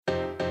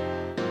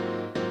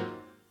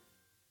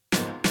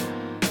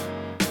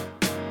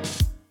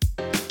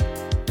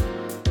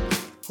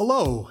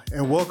Hello,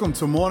 and welcome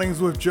to Mornings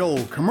with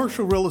Joel,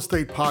 commercial real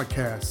estate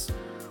podcast,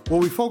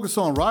 where we focus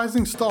on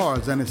rising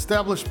stars and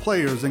established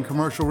players in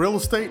commercial real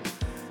estate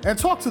and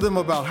talk to them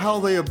about how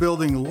they are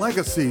building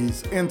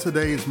legacies in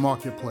today's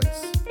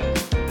marketplace.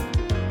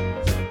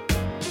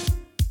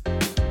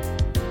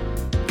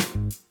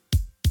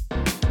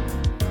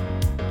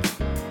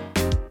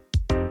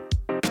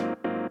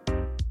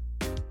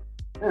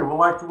 Hey, we'd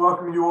like to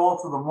welcome you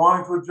all to the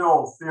Mornings with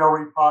Joel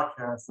CRE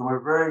podcast, and we're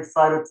very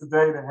excited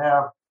today to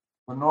have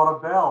Renata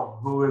Bell,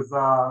 who is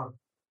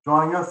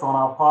joining us on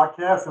our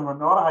podcast. And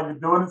Renata, how you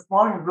doing this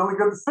morning? It's really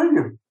good to see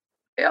you.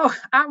 Oh,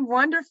 I'm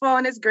wonderful,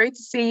 and it's great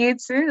to see you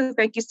too.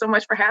 Thank you so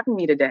much for having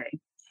me today.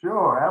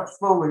 Sure,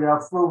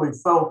 absolutely.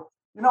 So,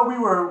 we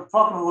were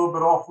talking a little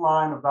bit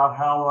offline about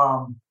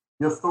how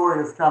your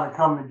story has kind of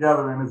come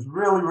together, and it's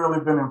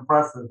really been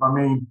impressive. I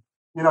mean,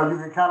 you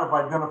can kind of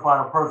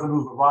identify a person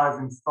who's a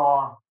rising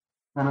star,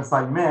 and it's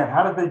like, man,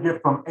 how did they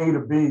get from A to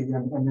B?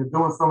 And you're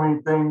doing so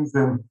many things,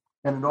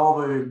 and all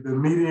the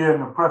media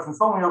and the press and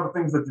so many other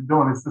things that you're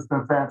doing. It's just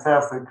been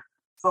fantastic.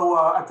 So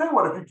I tell you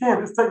what, if you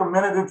can, just take a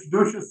minute,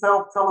 introduce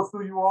yourself, tell us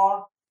who you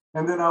are,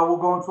 and then we'll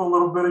go into a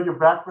little bit of your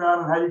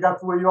background and how you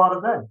got to where you are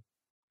today.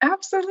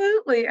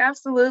 Absolutely.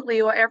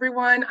 Well,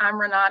 everyone, I'm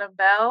Renata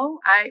Bell.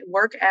 I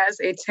work as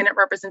a tenant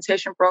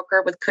representation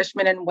broker with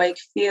Cushman &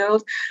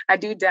 Wakefield. I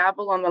do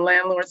dabble on the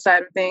landlord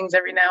side of things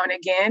every now and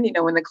again,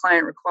 when the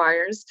client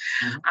requires.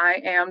 Mm-hmm.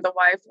 I am the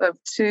wife of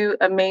two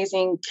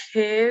amazing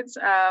kids,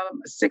 a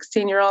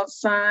 16-year-old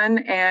son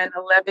and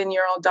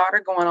 11-year-old daughter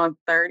going on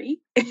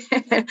 30.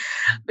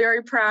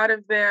 Very proud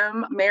of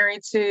them.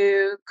 Married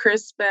to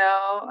Chris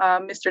Bell,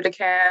 Mr.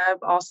 DeKalb,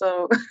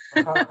 also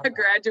a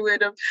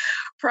graduate of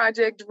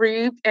Project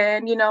REAP.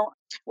 And,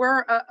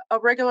 we're a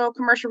regular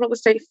commercial real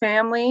estate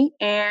family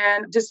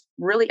and just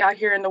really out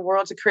here in the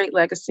world to create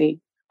legacy,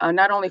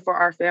 not only for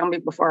our family,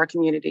 but for our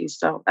community.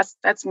 So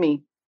that's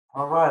me.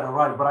 All right.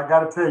 But I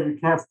got to tell you, you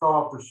can't start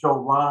off the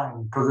show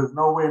lying, because there's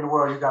no way in the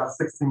world you got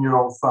a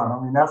 16-year-old son. I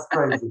mean, that's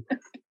crazy.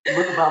 You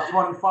look about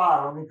 25.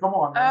 I mean, come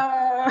on,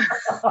 man.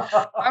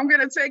 I'm going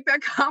to take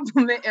that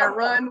compliment and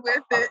run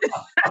with it.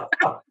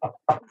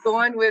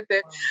 Going with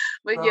it.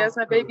 But yes,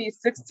 my baby is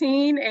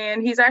 16,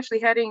 and he's actually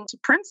heading to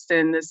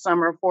Princeton this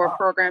summer for a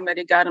program that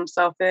he got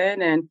himself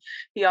in. And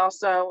he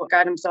also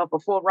got himself a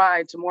full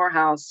ride to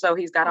Morehouse. So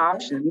he's got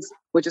options,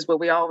 which is what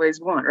we always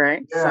want,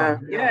 right?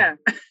 Yeah.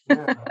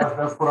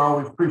 That's what I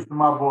always preach to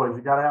my boys.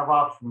 You got to have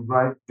options,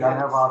 right? You got to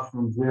have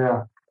options.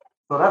 Yeah.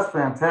 So that's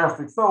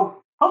fantastic.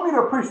 So help me to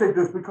appreciate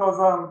this, because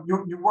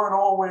you weren't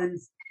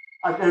always,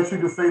 I guess you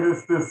could say,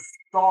 this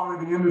star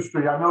in the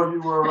industry. I know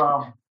you were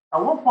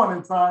at one point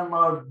in time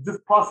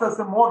just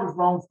processing mortgage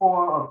loans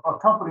for a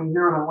company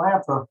here in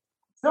Atlanta.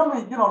 Tell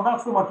me,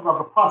 not so much about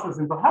the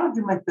processing, but how did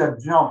you make that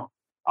jump?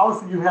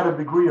 Obviously, you had a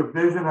degree of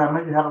vision, and I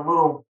know you had a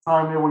little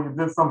time there where you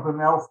did something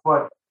else,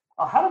 but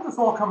how did this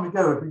all come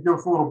together? If you give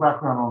us a little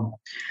background on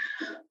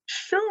that.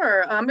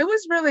 Sure. I've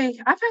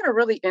had a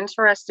really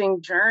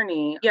interesting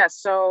journey. Yeah.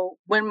 So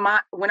when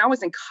I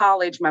was in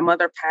college, my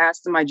mother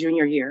passed in my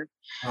junior year.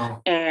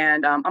 Oh.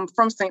 And I'm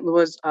from St.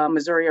 Louis,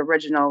 Missouri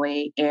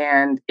originally.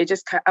 And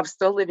I was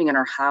still living in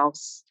her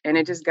house. And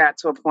it just got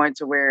to a point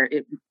to where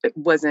it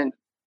wasn't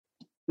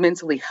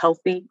mentally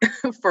healthy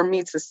for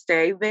me to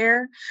stay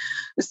there.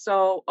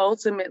 So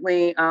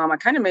ultimately, I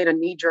kind of made a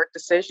knee-jerk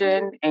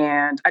decision,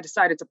 and I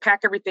decided to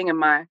pack everything in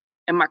my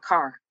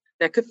car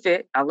that could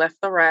fit. I left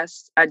the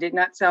rest. I did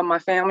not tell my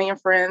family and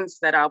friends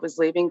that I was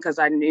leaving, because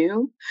I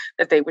knew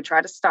that they would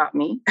try to stop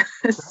me.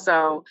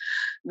 So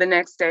the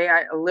next day,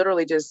 I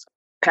literally just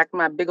packed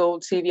my big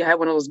old TV. I had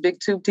one of those big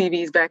tube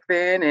TVs back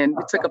then, and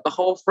it took up the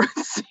whole front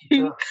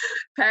seat.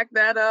 Packed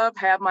that up,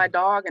 had my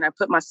dog, and I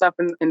put myself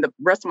in the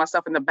rest of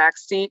myself in the back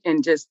seat,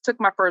 and just took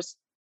my first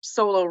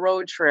solo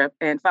road trip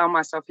and found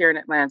myself here in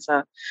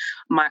Atlanta.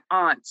 My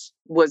aunt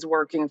was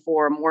working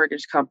for a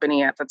mortgage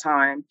company at the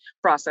time,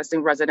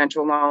 processing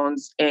residential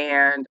loans,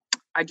 and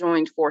I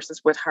joined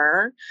forces with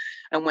her.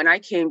 And when I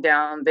came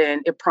down,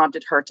 then it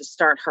prompted her to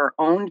start her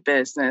own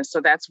business.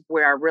 So that's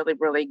where I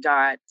really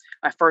got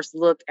my first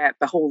look at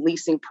the whole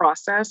leasing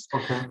process.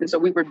 Okay. And so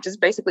we were just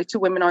basically two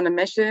women on a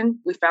mission.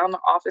 We found the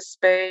office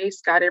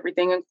space, got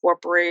everything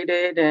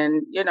incorporated,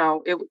 and,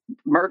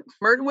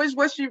 murder was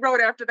what she wrote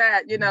after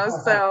that,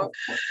 so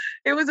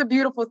it was a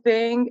beautiful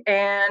thing.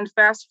 And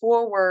fast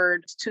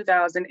forward to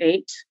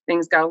 2008,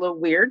 things got a little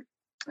weird.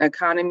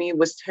 Economy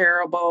was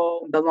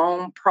terrible. The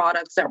loan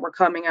products that were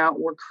coming out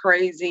were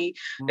crazy.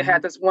 Mm-hmm. They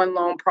had this one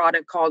loan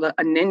product called a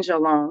ninja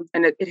loan,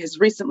 and it has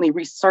recently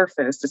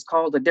resurfaced. It's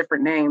called a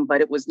different name,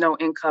 but it was no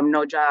income,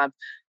 no job,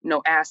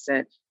 no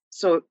asset.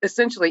 So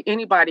essentially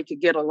anybody could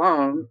get a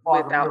loan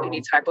without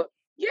any type of,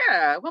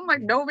 I'm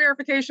like, no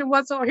verification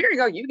whatsoever. Here you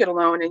go. You get a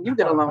loan and you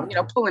get a loan,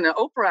 pulling an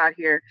Oprah out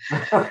here.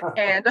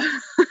 And,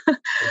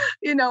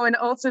 and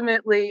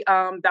ultimately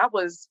that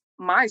was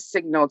my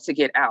signal to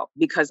get out,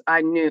 because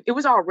I knew it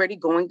was already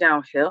going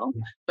downhill,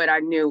 but I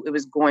knew it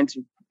was going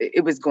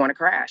to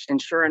crash. And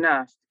sure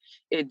enough,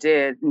 it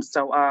did. And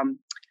so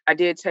I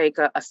did take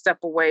a step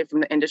away from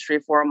the industry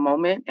for a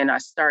moment, and I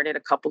started a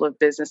couple of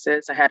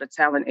businesses. I had a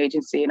talent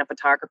agency and a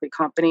photography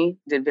company,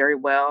 did very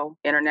well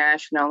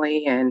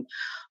internationally and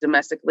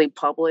domestically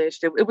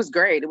published. It was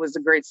great. It was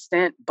a great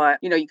stint, but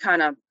you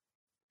kind of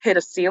hit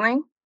a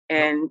ceiling,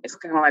 and it's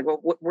kind of like,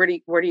 well, where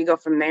do you go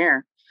from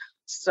there?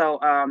 So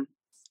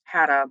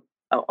had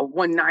a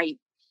one night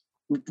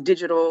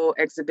digital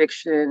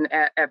exhibition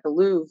at the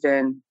Louvre,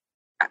 and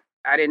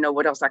I didn't know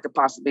what else I could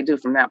possibly do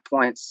from that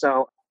point.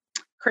 So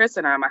Chris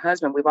and I, my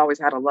husband, we've always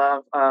had a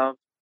love of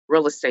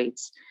real estate.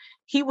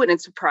 He went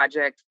into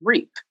Project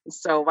REAP.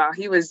 So while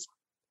he was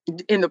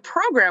in the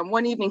program,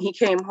 one evening he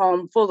came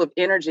home full of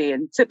energy,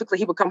 and typically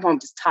he would come home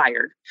just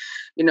tired,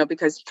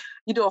 because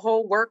you do a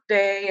whole work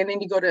day and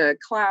then you go to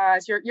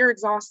class, you're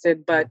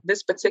exhausted. But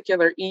this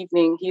particular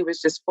evening, he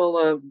was just full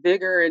of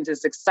vigor and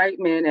just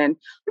excitement. And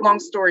long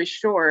story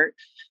short,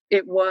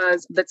 it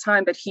was the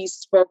time that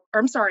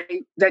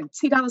that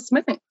T. Dallas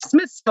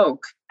Smith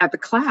spoke at the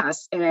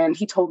class, and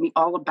he told me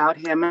all about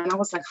him. And I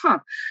was like,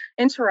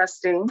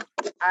 interesting.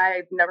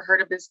 I've never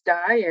heard of this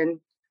guy, and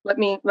let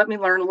me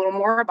learn a little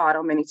more about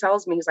him. And he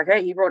tells me, he's like,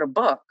 hey, he wrote a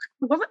book.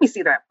 Well, let me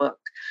see that book.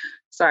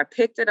 So I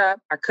picked it up.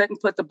 I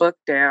couldn't put the book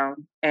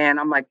down. And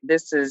I'm like,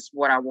 this is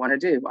what I want to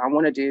do. I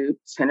want to do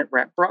tenant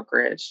rep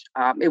brokerage.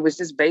 It was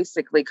just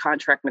basically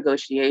contract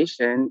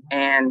negotiation.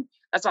 And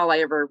that's all I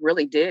ever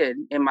really did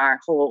in my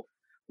whole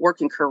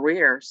working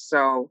career.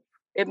 So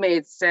it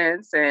made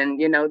sense. And,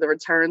 the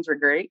returns were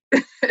great.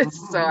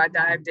 So I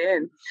dived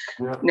in.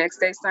 Yeah. Next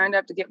day, signed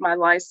up to get my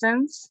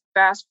license.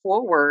 Fast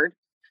forward,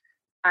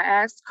 I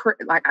asked Chris,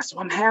 so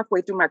I'm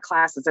halfway through my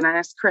classes, and I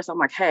asked Chris, I'm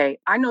like, hey,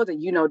 I know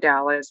that you know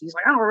Dallas. He's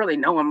like, I don't really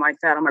know him like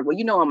that. I'm like, well,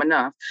 you know him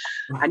enough.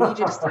 I need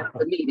you to set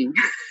up a meeting.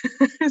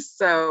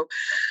 So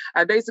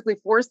I basically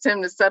forced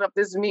him to set up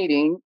this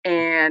meeting.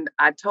 And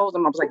I told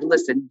him, I was like,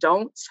 listen,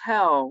 don't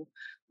tell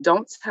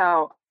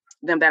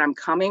them that I'm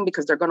coming,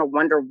 because they're going to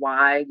wonder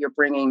why you're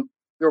bringing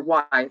your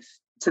wife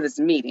to this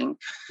meeting.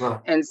 Right.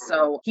 And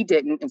so he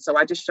didn't. And so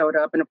I just showed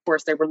up. And of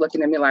course they were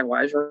looking at me like,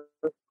 why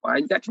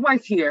you got your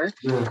wife here?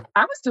 Yeah.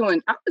 I was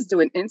doing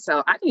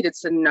intel. I needed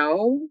to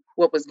know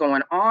what was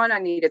going on. I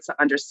needed to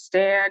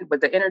understand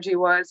what the energy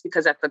was,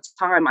 because at the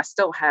time I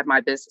still had my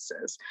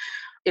businesses.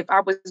 If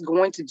I was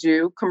going to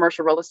do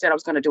commercial real estate, I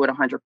was going to do it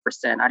 100%.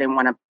 I didn't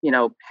want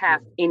to,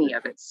 have any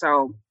of it.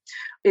 So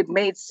it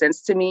made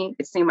sense to me.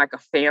 It seemed like a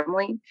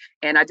family,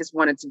 and I just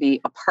wanted to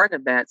be a part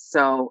of that.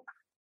 So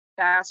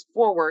fast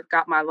forward,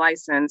 got my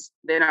license.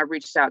 Then I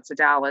reached out to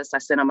Dallas. I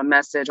sent him a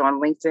message on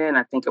LinkedIn,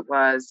 I think it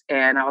was.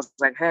 And I was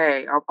like,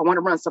 hey, I want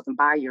to run something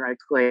by you right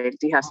quick.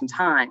 Do you have some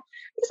time?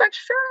 He's like,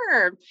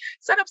 sure.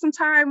 Set up some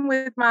time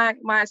with my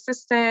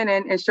assistant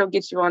and she'll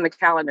get you on the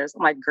calendars.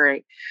 I'm like,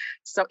 great.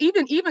 So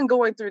even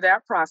going through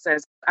that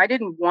process, I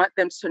didn't want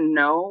them to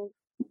know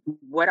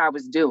what I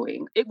was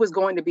doing. It was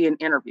going to be an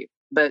interview,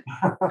 but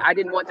I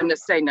didn't want them to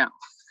say no.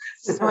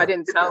 So I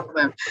didn't tell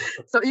them.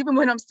 So even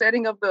when I'm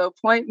setting up the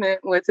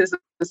appointment with his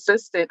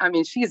assistant,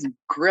 she's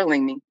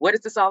grilling me. What is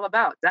this all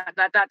about? ...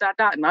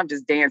 And I'm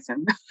just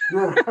dancing.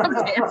 I'm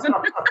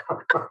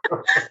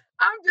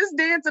just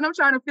dancing. I'm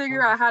trying to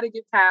figure out how to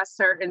get past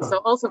her. And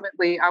so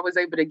ultimately, I was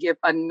able to give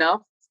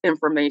enough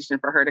information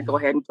for her to go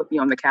ahead and put me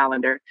on the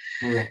calendar.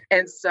 Yeah.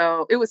 And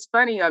so it was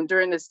funny.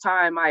 During this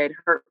time, I had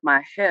hurt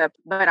my hip,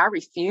 but I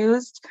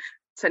refused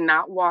to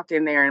not walk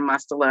in there in my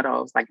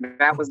stilettos. Like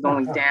that was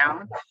going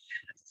down.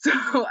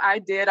 So I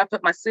did. I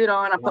put my suit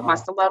on, I put my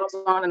stilettos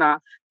on, and I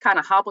kind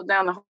of hobbled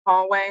down the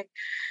hallway,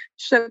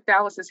 shook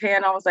Dallas's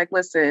hand. I was like,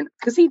 listen,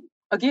 because he,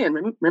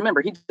 again,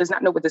 remember, he does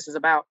not know what this is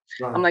about.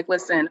 Right. I'm like,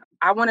 listen,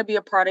 I want to be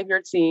a part of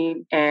your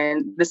team,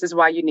 and this is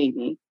why you need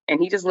me.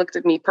 And he just looked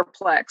at me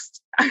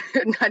perplexed.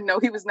 I know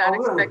he was not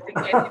expecting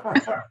any.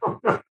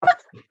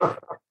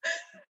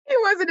 He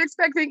wasn't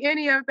expecting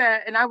any of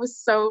that. And I was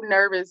so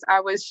nervous.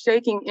 I was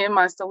shaking in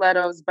my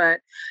stilettos.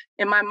 But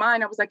in my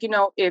mind, I was like,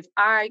 if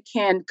I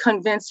can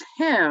convince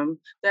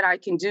him that I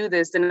can do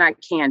this, then I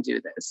can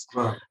do this.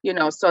 Right.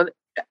 So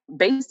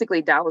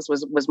basically Dallas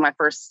was my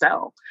first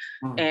sell.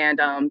 And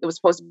it was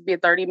supposed to be a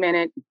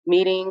 30-minute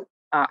meeting.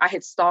 I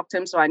had stalked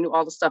him, so I knew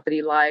all the stuff that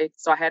he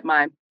liked. So I had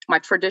my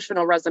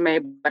traditional resume,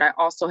 but I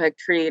also had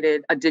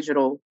created a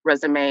digital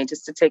resume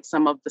just to take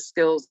some of the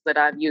skills that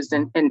I've used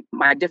in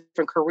my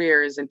different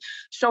careers and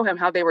show him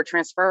how they were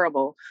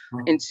transferable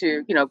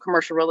into,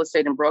 commercial real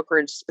estate and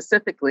brokerage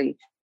specifically.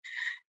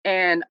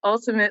 And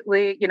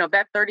ultimately,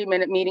 that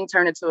 30-minute meeting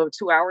turned into a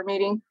 2-hour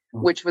meeting,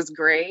 which was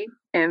great.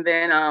 And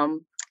then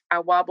I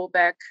wobbled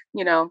back,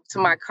 to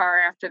my car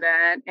after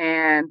that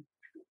and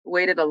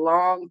waited a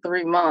long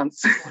 3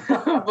 months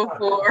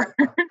before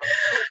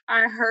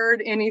I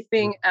heard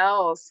anything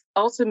else.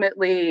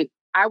 Ultimately,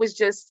 I was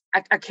just,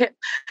 I kept,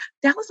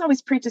 Dallas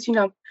always preaches,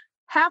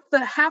 half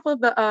of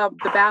the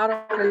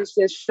battle is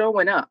just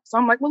showing up. So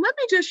I'm like, well, let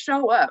me just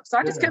show up. So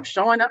I just kept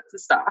showing up to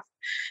stuff.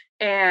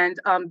 And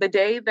the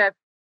day that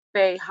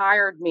they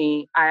hired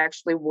me, I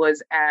actually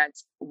was at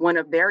one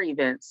of their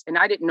events, and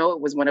I didn't know it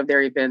was one of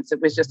their events.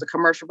 It was just a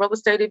commercial real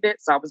estate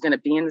event. So I was going to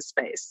be in the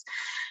space.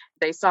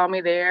 they saw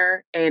me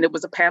there, and it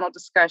was a panel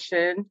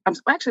discussion.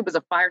 Actually, it was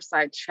a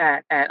fireside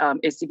chat at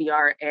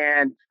ACBR,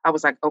 and I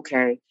was like,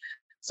 okay,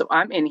 so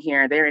I'm in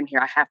here, they're in here.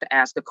 I have to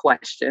ask a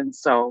question.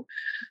 So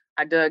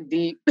I dug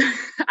deep.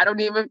 I don't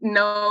even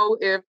know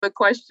if the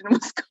question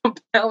was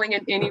compelling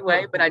in any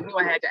way, but I knew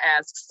I had to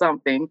ask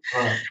something.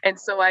 Right. And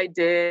so I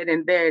did.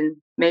 And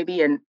then maybe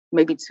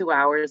 2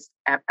 hours,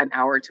 an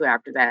hour or two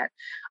after that,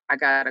 I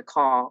got a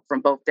call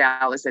from both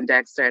Dallas and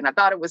Dexter. And I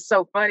thought it was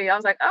so funny. I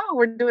was like, oh,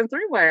 we're doing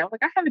three-way. I was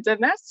like, I haven't done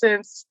that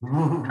since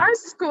high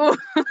school.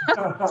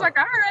 I was like,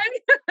 all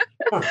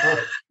right,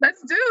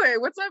 let's do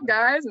it. What's up,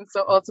 guys? And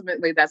so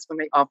ultimately, that's when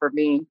they offered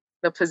me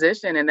the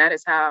position. And that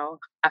is how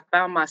I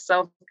found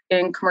myself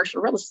in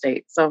commercial real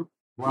estate. So,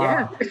 Wow.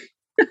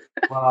 yeah.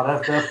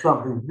 Wow, that's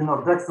something. You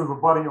know, Dexter's a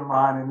buddy of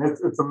mine, and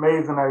it's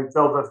amazing how he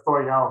tells that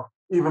story, how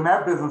even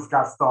that business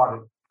got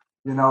started.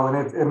 You know,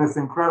 and it's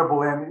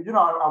incredible. And you know,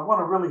 I want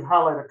to really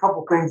highlight a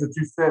couple things that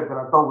you said that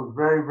I thought was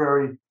very,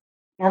 very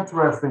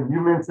interesting.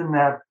 You mentioned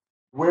that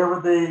wherever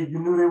you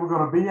knew they were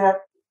going to be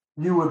at,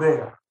 you were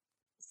there.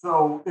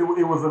 So it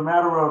was a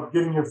matter of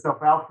getting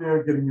yourself out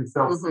there, getting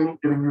yourself seen,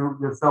 getting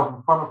yourself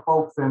in front of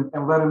folks, and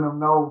letting them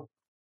know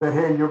that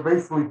hey, you're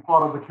basically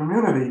part of the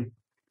community.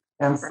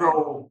 And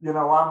so, you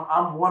know,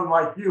 I'm one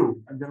like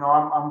you, and you know,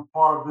 I'm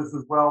part of this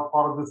as well,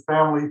 part of this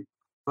family.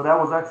 So that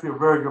was actually a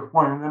very good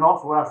point. And then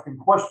also asking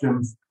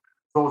questions.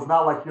 So it's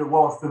not like you're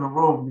lost in the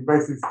room. You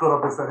basically stood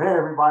up and said, "Hey,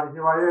 everybody,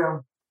 here I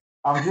am.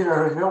 I'm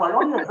here." And they're like,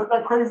 "Oh yeah, is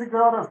that crazy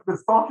girl that's been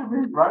stalking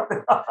me?" Right?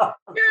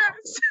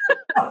 Yes.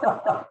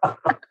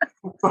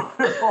 So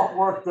it all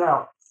worked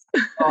out.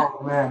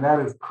 Oh man, that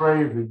is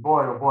crazy,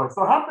 boy, oh boy.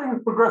 So how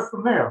things progressed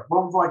from there?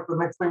 What was like the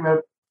next thing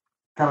that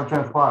kind of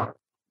transpired?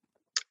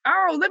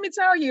 Oh, let me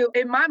tell you,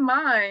 in my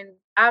mind,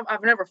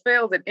 I've never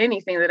failed at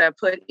anything that I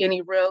put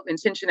any real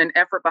intention and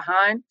effort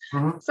behind.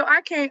 Mm-hmm. So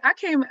I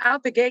came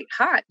out the gate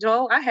hot,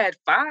 Joel. I had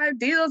 5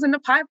 deals in the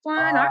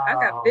pipeline. I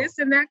got this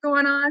and that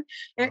going on,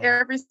 and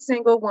every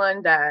single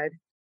one died.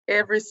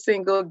 Every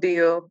single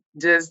deal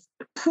just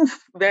poof,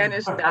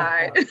 vanished,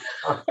 died.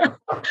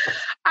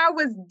 I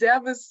was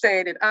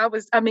devastated.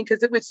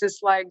 Because it was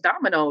just like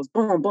dominoes,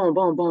 boom, boom,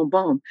 boom, boom,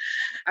 boom.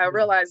 I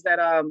realized that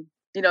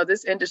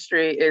this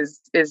industry is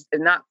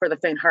not for the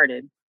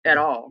faint-hearted at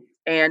all.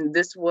 And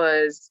this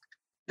was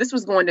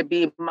going to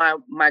be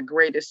my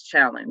greatest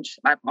challenge.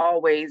 I've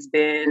always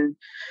been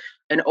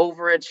an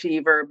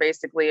overachiever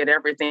basically at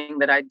everything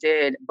that I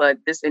did, but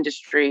this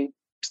industry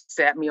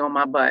sat me on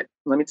my butt,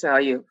 let me tell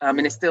you.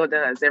 And it still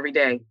does every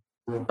day.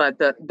 But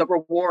the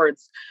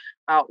rewards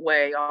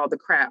outweigh all the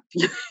crap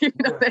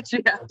that you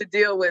have to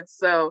deal with.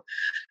 So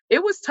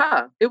it was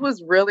tough. It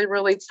was really,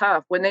 really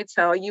tough. When they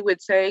tell you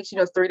it takes,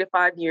 3 to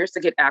 5 years to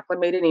get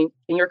acclimated in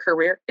your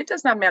career, it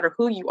does not matter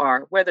who you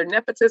are, whether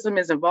nepotism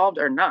is involved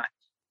or not.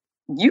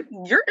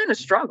 You're in a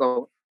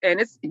struggle. And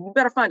you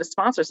better find a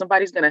sponsor.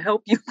 Somebody's going to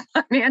help you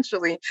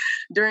financially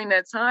during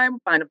that time.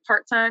 Find a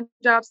part-time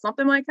job,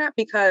 something like that,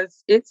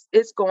 because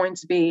it's going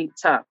to be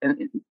tough.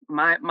 And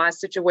my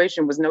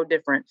situation was no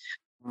different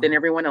than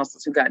everyone else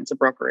who got into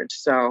brokerage.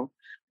 So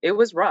it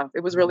was rough. It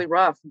was really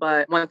rough.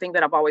 But one thing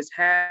that I've always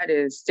had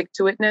is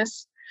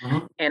stick-to-itness.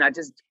 And I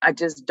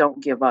just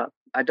don't give up.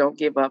 I don't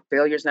give up.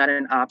 Failure's not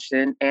an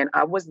option. And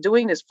I was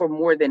doing this for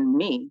more than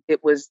me.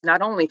 It was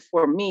not only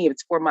for me,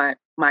 it's for my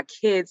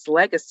kids'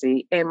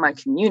 legacy and my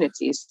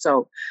community.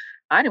 So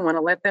I didn't want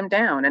to let them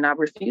down, and I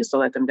refused to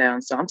let them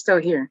down. So I'm still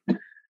here.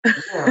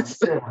 Yeah.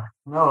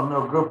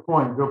 No, good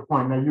point. Good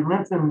point. Now you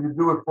mentioned you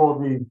do it for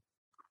the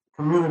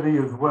community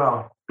as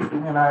well.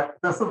 And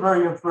that's a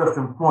very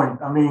interesting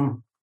point. I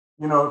mean,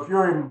 if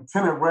you're in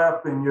tenant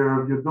rep and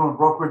you're doing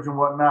brokerage and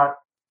whatnot,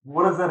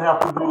 what does that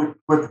have to do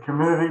with the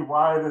community?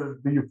 Why do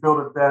you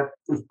feel that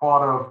is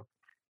part of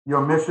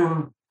your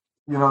mission,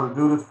 to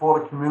do this for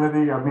the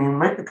community? I mean,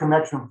 make the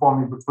connection for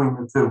me between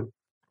the two.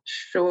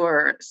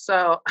 Sure.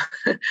 So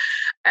I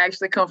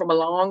actually come from a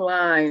long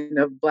line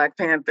of Black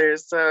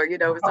Panthers. So,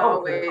 it's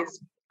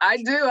always, I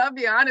do, I'll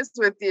be honest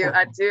with you,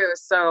 I do.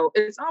 So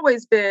it's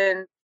always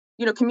been,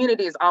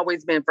 community has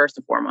always been first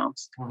and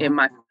foremost in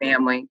my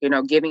family,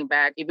 giving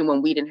back, even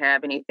when we didn't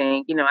have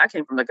anything. I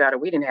came from the gutter.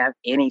 We didn't have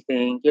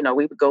anything. We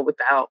would go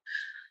without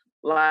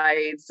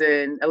lights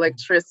and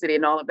electricity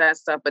and all of that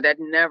stuff. But that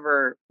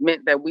never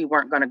meant that we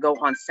weren't going to go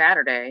on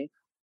Saturday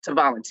to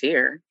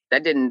volunteer.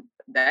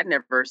 That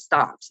never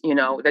stopped.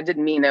 That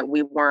didn't mean that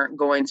we weren't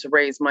going to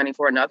raise money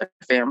for another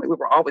family. We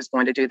were always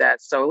going to do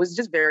that. So it was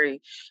just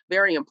very,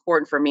 very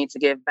important for me to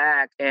give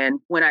back. And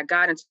when I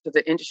got into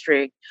the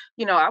industry,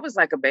 I was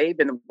like a babe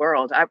in the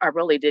world. I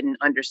really didn't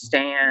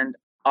understand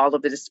all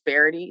of the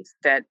disparities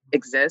that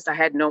exist. I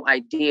had no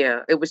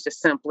idea. It was just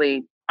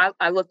simply,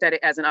 I looked at it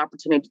as an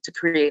opportunity to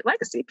create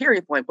legacy,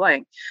 period, point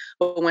blank.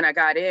 But when I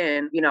got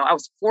in, I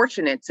was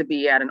fortunate to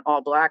be at an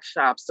all Black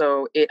shop.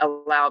 So it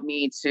allowed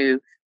me to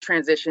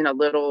transition a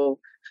little.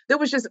 There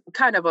was just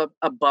kind of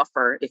a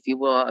buffer, if you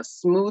will, a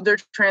smoother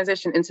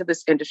transition into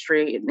this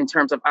industry in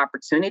terms of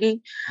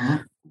opportunity.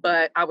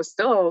 But I was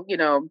still,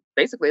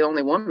 basically the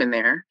only woman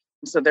there.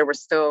 So there were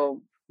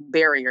still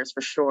barriers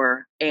for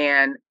sure.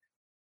 And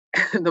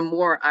the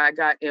more I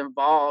got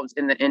involved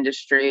in the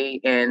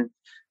industry and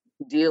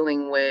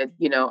dealing with,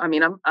 I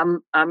mean,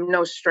 I'm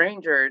no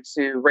stranger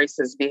to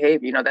racist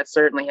behavior. That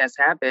certainly has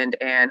happened,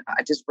 and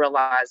I just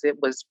realized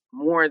it was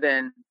more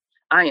than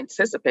I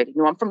anticipated.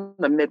 I'm from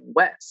the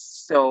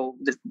Midwest, so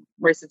the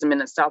racism in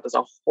the South is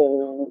a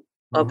whole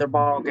other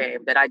ball game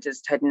that I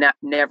just had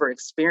never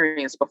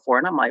experienced before.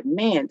 And I'm like,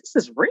 man, this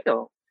is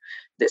real.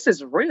 This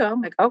is real.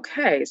 I'm like,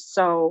 okay.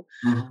 So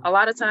a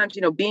lot of times,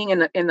 being in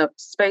the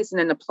space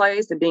and in the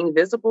place and being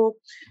visible,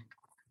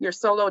 you're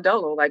solo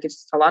dolo. Like,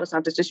 it's a lot of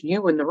times it's just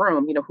you in the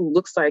room, who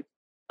looks like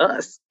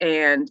us.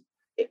 And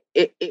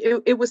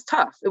it was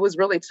tough. It was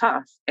really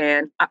tough.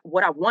 And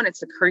what I wanted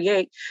to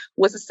create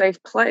was a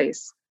safe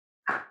place.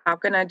 How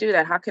can I do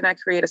that? How can I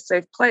create a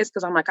safe place?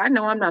 Because I'm like, I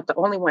know I'm not the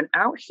only one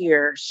out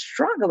here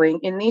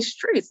struggling in these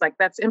streets. Like,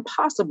 that's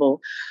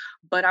impossible.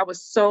 But I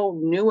was so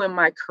new in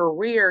my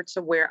career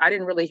to where I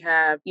didn't really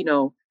have,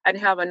 I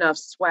didn't have enough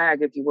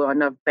swag, if you will,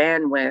 enough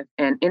bandwidth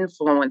and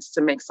influence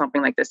to make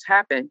something like this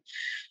happen.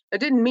 It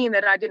didn't mean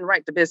that I didn't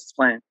write the business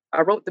plan.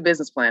 I wrote the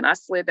business plan. I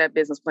slid that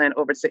business plan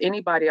over to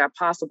anybody I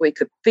possibly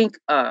could think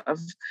of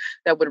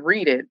that would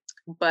read it.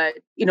 But,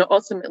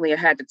 ultimately I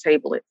had to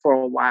table it for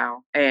a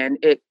while. And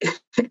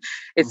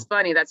it's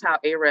funny. That's how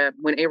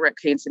when AREP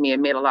came to me, it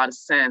made a lot of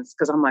sense,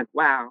 because I'm like,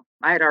 wow,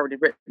 I had already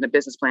written a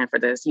business plan for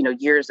this,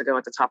 years ago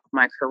at the top of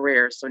my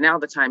career. So now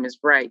the time is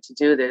right to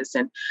do this.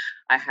 And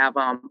I have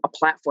a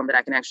platform that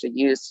I can actually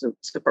use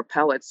to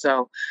propel it.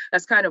 So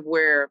that's kind of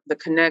where the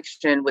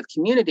connection with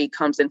community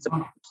comes into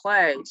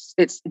play.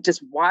 It's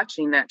just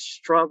watching that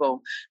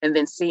struggle and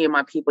then seeing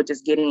my people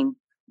just getting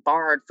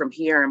barred from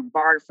here and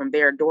barred from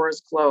there,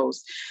 doors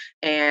closed.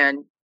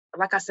 And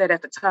like I said,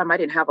 at the time, I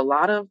didn't have a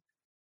lot of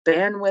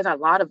bandwidth, a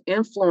lot of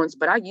influence,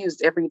 but I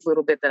used every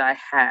little bit that I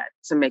had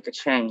to make a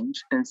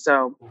change. And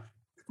so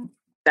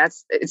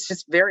it's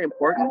just very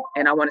important.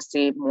 And I want to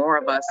see more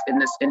of us in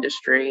this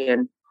industry,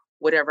 and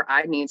whatever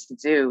I need to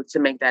do to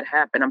make that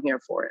happen, I'm here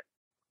for it.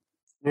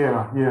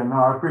 Yeah. No,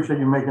 I appreciate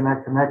you making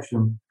that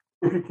connection.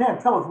 If you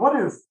can't tell us, what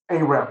is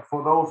AREP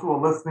for those who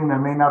are listening that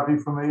may not be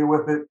familiar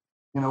with it?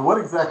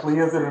 What exactly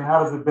is it, and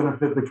how does it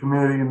benefit the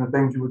community and the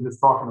things you were just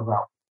talking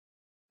about?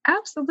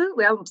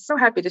 Absolutely. I'm so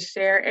happy to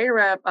share.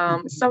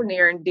 AREP is so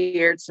near and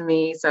dear to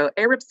me. So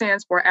AREP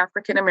stands for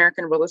African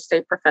American Real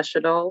Estate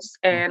Professionals,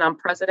 and I'm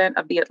president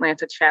of the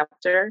Atlanta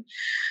chapter.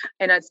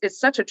 And it's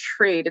such a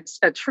treat. It's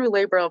a true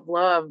labor of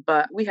love,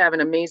 but we have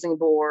an amazing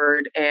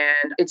board,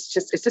 and it's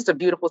just a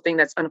beautiful thing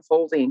that's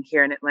unfolding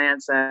here in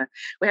Atlanta.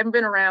 We haven't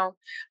been around.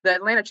 The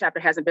Atlanta chapter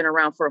hasn't been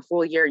around for a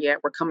full year yet.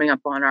 We're coming up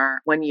on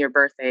our 1-year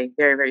birthday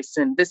very, very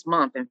soon, this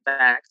month, in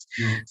fact.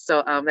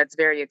 So that's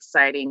very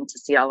exciting to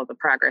see all of the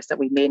progress that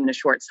we've made in a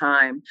short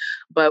time.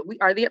 But we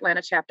are the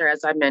Atlanta chapter,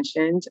 as I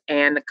mentioned,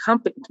 and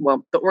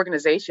the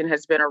organization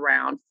has been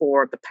around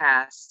for the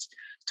past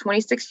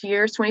 26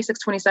 years,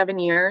 27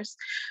 years.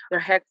 They're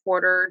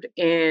headquartered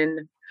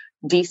in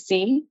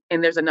DC,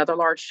 and there's another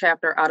large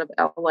chapter out of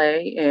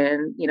LA,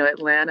 and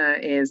Atlanta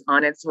is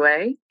on its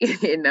way,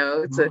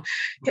 to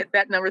hit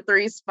that number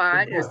 3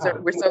 spot. And so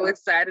we're so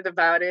excited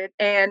about it.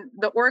 And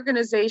the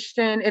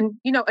organization, and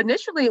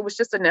initially it was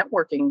just a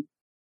networking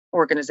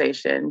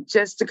organization,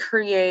 just to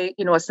create,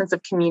 a sense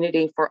of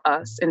community for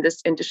us in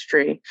this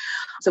industry,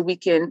 so we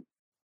can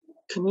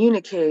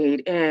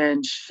communicate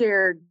and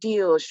share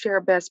deals,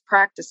 share best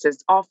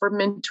practices, offer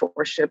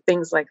mentorship,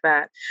 things like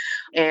that.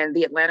 And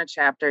the Atlanta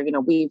chapter,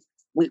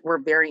 we're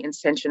very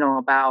intentional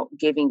about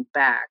giving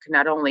back,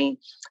 not only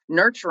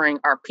nurturing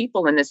our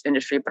people in this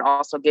industry, but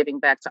also giving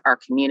back to our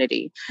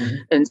community.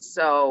 And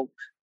so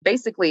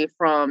basically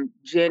from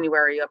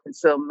January up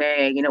until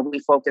May, we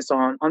focus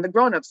on the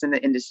grownups in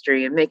the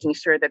industry and making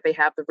sure that they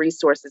have the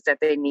resources that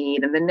they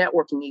need and the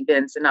networking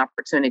events and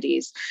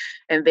opportunities.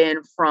 And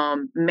then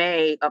from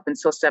May up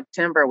until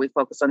September, we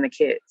focus on the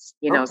kids,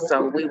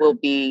 so we will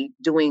be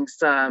doing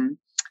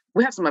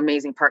we have some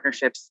amazing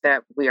partnerships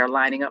that we are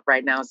lining up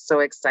right now. It's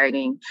so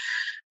exciting.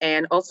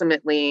 And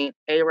ultimately,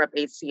 AREP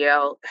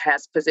ATL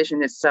has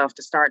positioned itself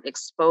to start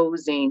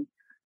exposing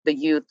the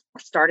youth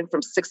starting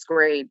from 6th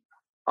grade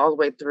all the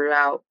way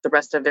throughout the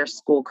rest of their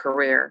school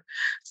career.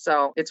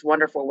 So it's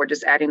wonderful. We're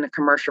just adding the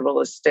commercial real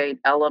estate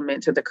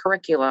element to the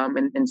curriculum.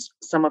 And in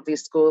some of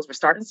these schools, we're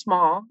starting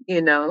small,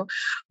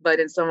 but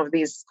in some of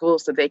these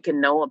schools so they can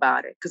know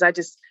about it. Because I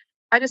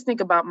just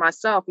think about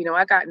myself,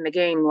 I got in the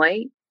game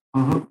late.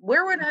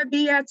 Where would I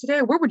be at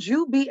today? Where would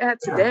you be at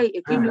today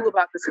if you knew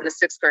about this in the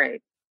 6th grade?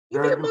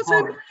 You'd be a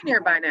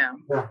multi-millionaire by now,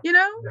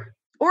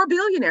 or a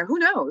billionaire, who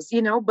knows,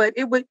 but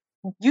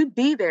you'd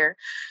be there.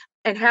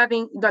 And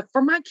having,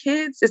 for my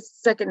kids, it's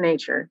second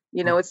nature,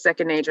 it's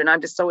second nature. And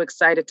I'm just so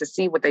excited to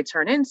see what they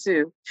turn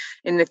into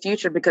in the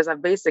future, because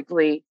I've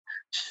basically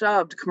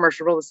shoved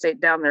commercial real estate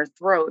down their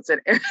throats at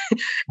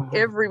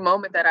every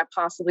moment that I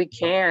possibly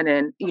can.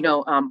 And,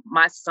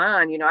 my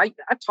son, I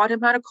taught him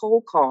how to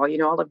cold call,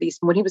 all of these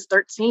when he was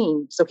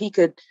 13, so he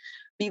could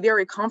be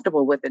very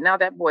comfortable with it. Now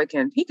that boy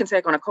can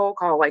take on a cold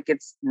call like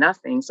it's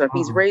nothing. So if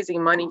he's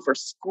raising money for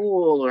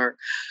school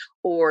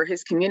or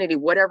his community,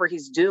 whatever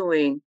he's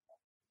doing,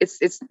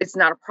 it's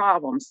not a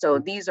problem. So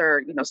these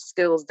are,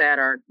 skills that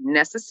are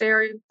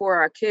necessary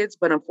for our kids,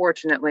 but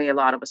unfortunately, a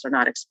lot of us are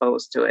not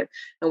exposed to it,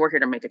 and we're here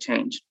to make a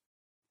change.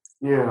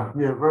 Yeah,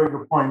 yeah, very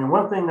good point. And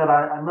one thing that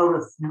I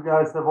noticed, you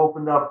guys have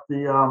opened up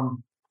the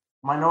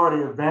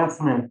Minority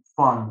Advancement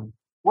Fund.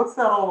 What's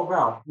that all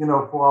about?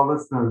 For our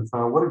listeners,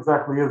 what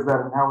exactly is that,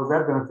 and how has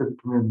that benefited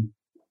the community?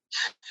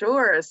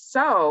 Sure.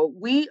 So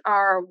we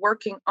are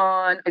working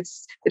on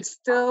it's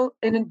still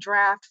in a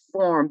draft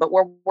form, but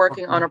we're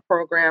working on a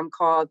program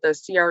called the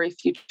CRE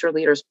Future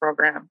Leaders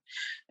Program.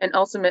 And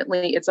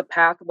ultimately it's a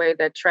pathway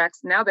that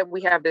tracks, now that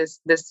we have this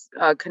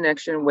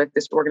connection with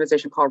this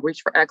organization called Reach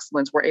for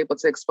Excellence, we're able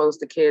to expose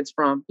the kids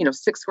from,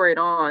 sixth grade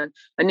on.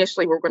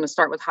 Initially, we're going to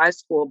start with high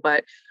school,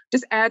 but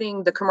just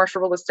adding the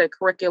commercial real estate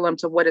curriculum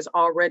to what is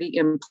already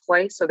in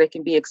place so they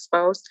can be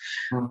exposed.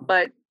 Mm-hmm.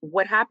 But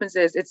what happens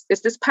is it's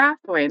this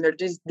pathway, and there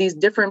are these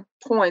different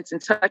points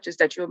and touches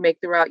that you'll make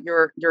throughout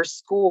your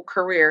school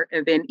career.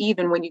 And then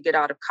even when you get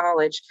out of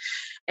college,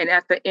 and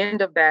at the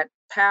end of that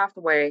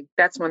pathway,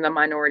 that's when the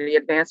Minority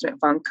Advancement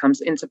Fund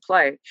comes into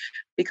play.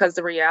 Because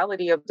the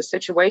reality of the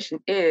situation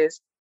is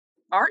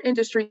our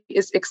industry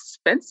is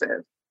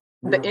expensive.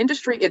 The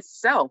industry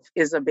itself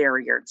is a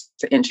barrier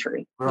to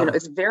entry. Right.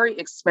 It's very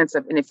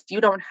expensive. And if you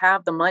don't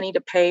have the money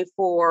to pay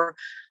for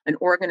an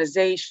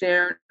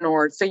organization,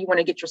 or say you want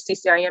to get your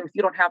CCIM, if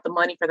you don't have the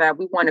money for that,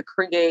 we want to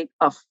create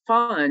a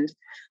fund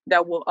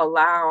that will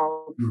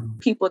allow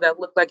people that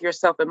look like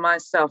yourself and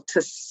myself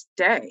to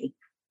stay.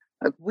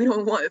 We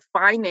don't want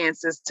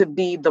finances to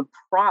be the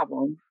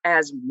problem.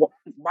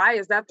 Why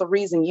is that the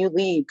reason you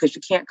leave? Because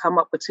you can't come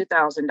up with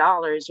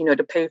 $2,000,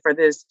 to pay for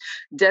this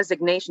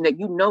designation that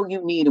you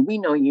need and we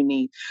know you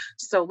need.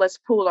 So let's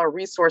pool our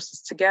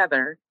resources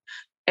together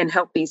and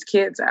help these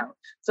kids out.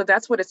 So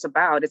that's what it's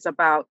about. It's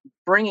about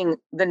bringing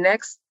the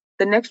next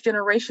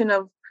generation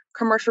of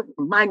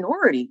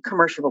minority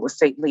commercial real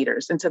estate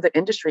leaders into the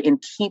industry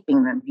and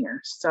keeping them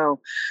here.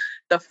 So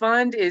the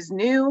fund is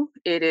new.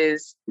 It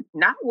is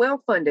not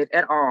well funded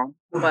at all,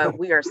 but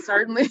we are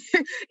certainly,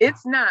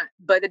 it's not,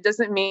 but it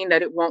doesn't mean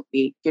that it won't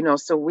be,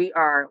 so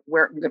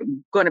we're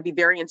going to be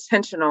very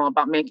intentional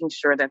about making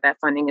sure that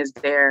funding is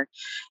there.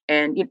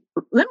 And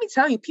let me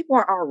tell you, people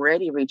are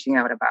already reaching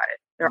out about it.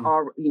 They're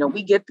all,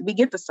 we get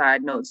the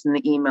side notes and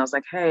the emails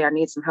like, hey, I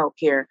need some help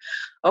here.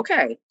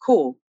 Okay,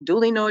 cool.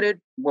 Duly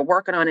noted. We're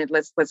working on it.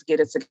 Let's get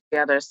it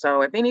together.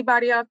 So if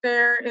anybody out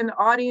there in the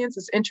audience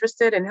is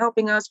interested in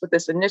helping us with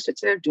this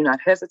initiative, do not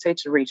hesitate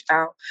to reach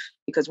out,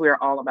 because we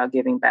are all about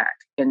giving back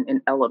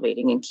and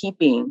elevating and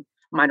keeping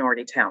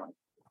minority talent.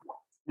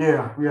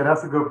 Yeah,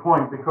 that's a good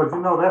point, because,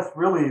 that's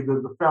really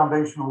the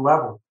foundational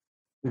level.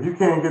 If you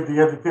can't get the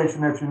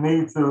education that you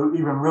need to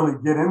even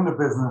really get in the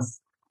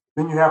business,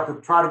 then you have to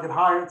try to get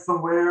hired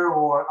somewhere,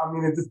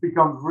 it just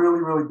becomes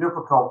really, really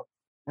difficult.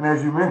 And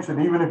as you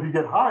mentioned, even if you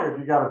get hired,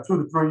 you got a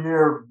 2 to 3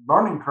 year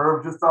learning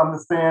curve just to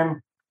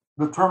understand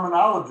the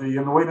terminology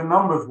and the way the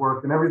numbers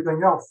work and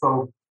everything else.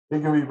 So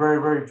it can be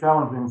very, very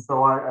challenging.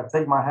 So I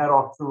take my hat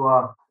off to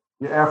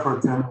your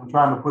efforts in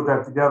trying to put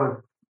that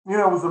together.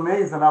 It was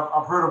amazing.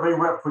 I've heard of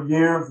AREP for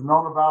years,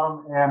 known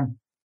about them,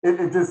 and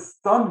it just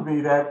stunned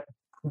me that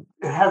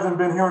it hasn't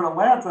been here in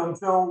Atlanta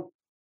until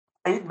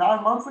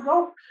 8-9 months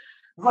ago.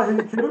 It's like, are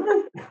you kidding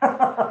me?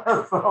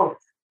 So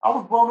I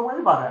was blown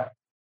away by that.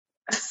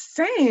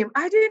 Same.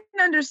 I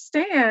didn't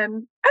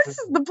understand. This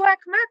is the Black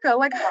Mecca.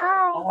 Like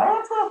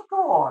how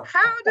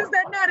does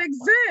that not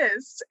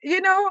exist?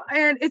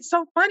 And it's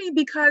so funny,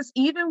 because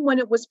even when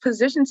it was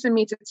positioned to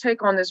me to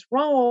take on this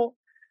role,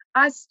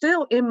 I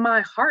still, in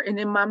my heart and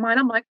in my mind,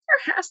 I'm like,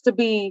 there has to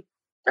be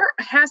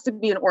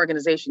an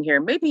organization here.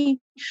 Maybe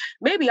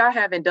I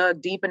haven't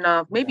dug deep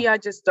enough. Maybe I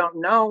just don't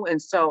know. And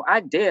so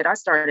I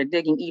started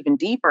digging even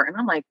deeper, and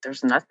I'm like,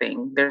 there's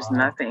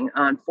nothing,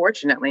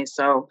 unfortunately.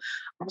 So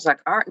I was like,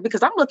 all right,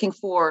 because I'm looking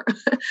for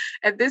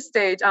at this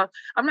stage,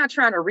 I'm not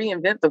trying to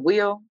reinvent the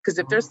wheel, because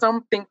if there's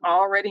something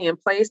already in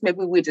place,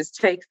 maybe we just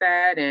take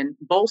that and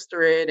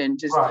bolster it and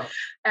just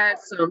add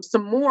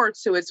some more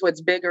to it so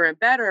it's bigger and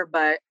better.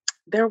 But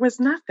there was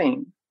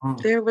nothing.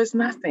 There was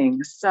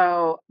nothing.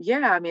 So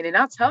yeah, and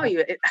I'll tell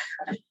you,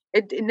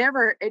 I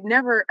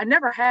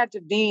never had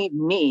to be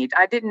me.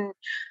 I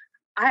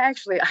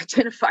actually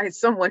identified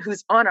someone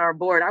who's on our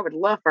board. I would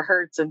love for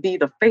her to be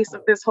the face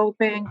of this whole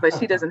thing, but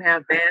she doesn't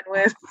have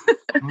bandwidth.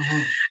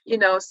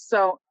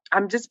 So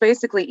I'm just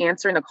basically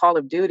answering a call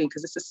of duty,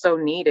 because this is so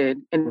needed.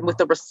 And with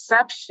the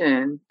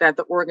reception that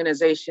the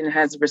organization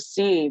has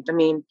received,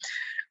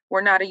 we're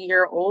not a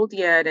year old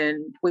yet,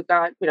 and we've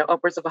got,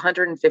 upwards of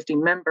 150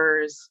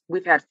 members.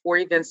 We've had 4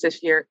 events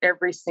this year.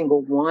 Every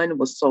single one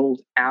was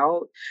sold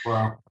out.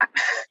 Wow.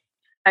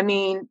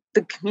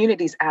 The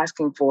community's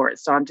asking for it.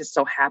 So I'm just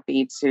so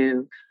happy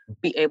to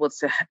be able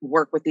to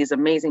work with these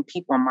amazing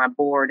people on my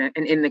board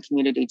and in the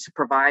community to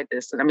provide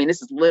this. And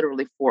this is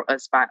literally for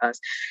us, by us.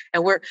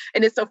 And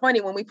it's so funny,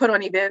 when we put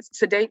on events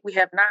to date, we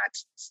have not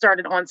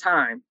started on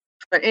time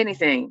for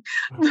anything.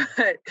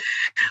 But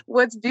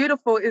what's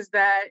beautiful is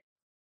that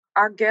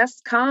our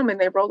guests come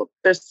and they roll up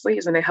their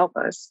sleeves and they help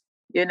us.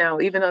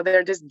 Even though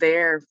they're just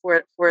there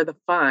for the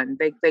fun,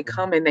 they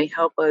come and they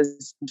help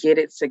us get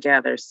it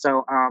together.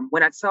 So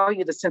when I tell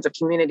you the sense of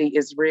community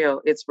is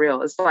real, it's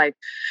real. It's like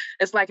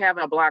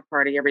having a block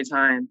party every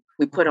time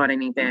we put on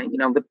an event.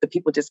 The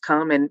people just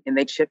come and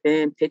they chip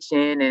in, pitch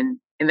in, and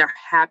they're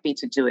happy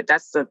to do it.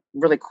 That's the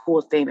really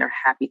cool thing. They're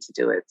happy to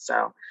do it.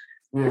 So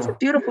it's a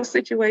beautiful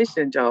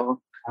situation,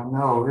 Joel. I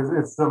know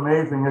it's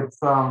amazing. It's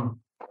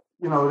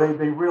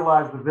they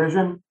realize the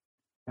vision,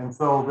 and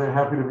so they're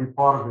happy to be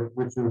part of it,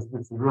 which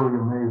is really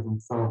amazing.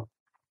 So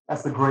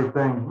that's a great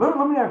thing. Let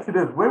me ask you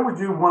this: where would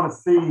you want to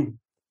see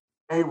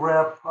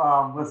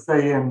AREP, let's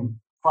say in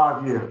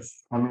 5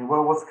 years? I mean,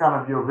 what's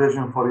kind of your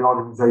vision for the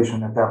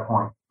organization at that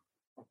point?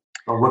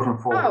 So looking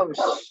forward.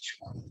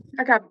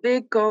 I got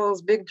big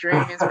goals, big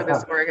dreams for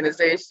this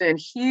organization.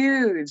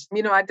 Huge.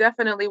 I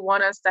definitely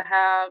want us to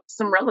have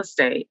some real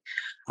estate.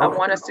 I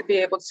want us to be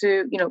able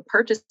to,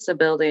 purchase a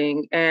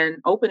building and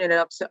open it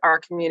up to our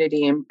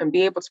community and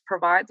be able to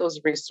provide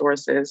those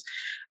resources.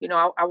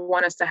 I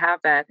want us to have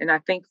that. And I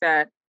think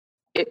that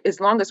as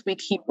long as we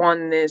keep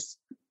on this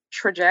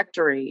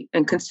trajectory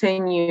and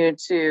continue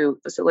to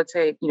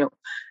facilitate,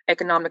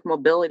 economic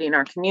mobility in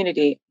our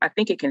community, I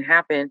think it can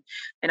happen.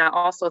 And I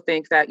also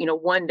think that,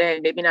 one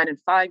day, maybe not in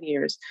 5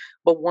 years,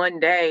 but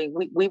one day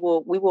we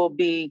will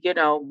be,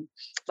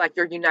 like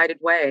your United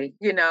Way.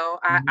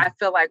 I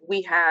feel like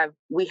we have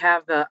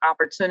the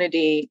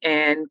opportunity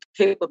and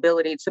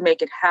capability to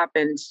make it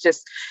happen.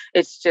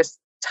 It's just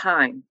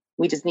time.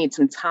 We just need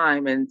some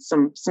time and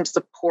some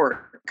support,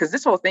 because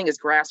this whole thing is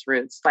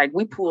grassroots. Like,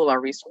 we pool our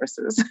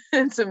resources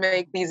to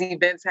make these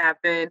events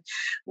happen.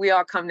 We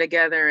all come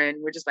together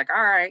and we're just like,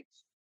 all right,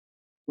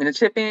 I'm going to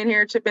chip in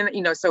here, chip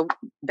in, so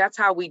that's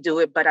how we do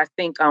it. But I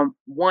think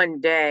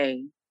one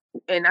day,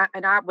 and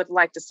I would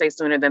like to say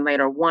sooner than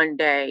later, one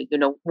day,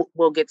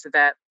 we'll get to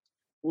that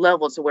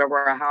level to where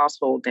we're a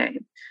household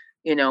name,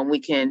 we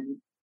can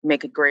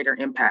make a greater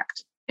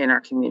impact in our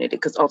community,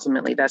 because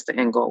ultimately that's the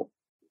end goal.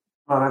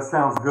 Oh, that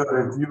sounds good.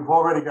 You've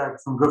already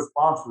got some good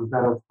sponsors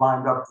that have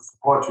lined up to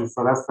support you,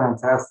 so that's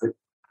fantastic.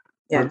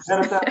 Yes. So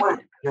you're headed that way.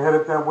 You're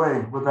headed that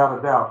way, without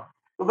a doubt.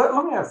 So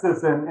let me ask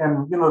this, and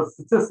the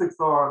statistics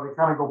they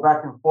kind of go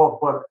back and forth,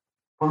 but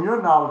from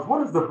your knowledge,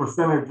 what is the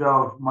percentage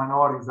of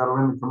minorities that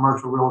are in the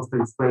commercial real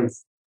estate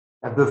space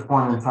at this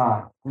point in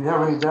time? Do you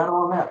have any data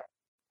on that?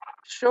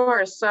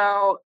 Sure.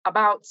 So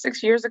about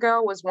 6 years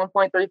ago was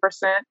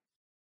 1.3%,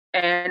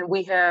 and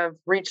we have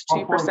reached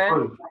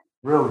 2%.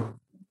 Really?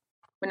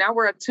 But now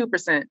we're at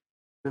 2%.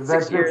 Is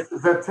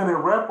that tenant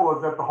rep, or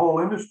is that the whole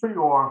industry,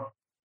 or?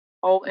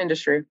 Whole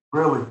industry.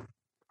 Really?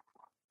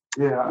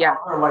 Yeah. I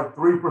heard like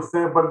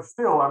 3%, but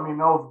still, I mean,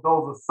 those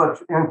are such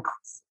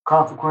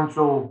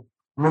inconsequential,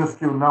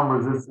 minuscule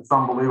numbers. It's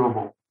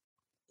unbelievable.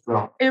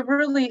 So it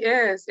really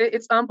is.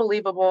 It's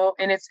unbelievable,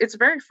 and it's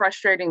very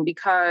frustrating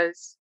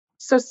because.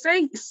 So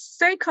say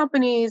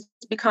companies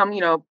become,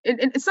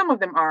 and some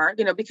of them are,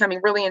 becoming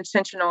really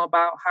intentional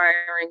about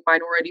hiring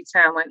minority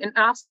talent. And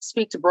I'll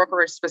speak to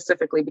brokerage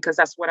specifically because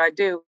that's what I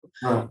do.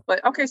 Right.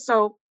 But okay,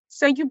 so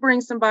say you bring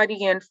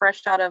somebody in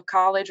fresh out of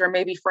college, or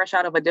maybe fresh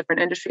out of a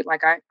different industry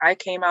like I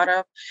came out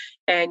of,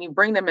 and you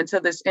bring them into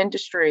this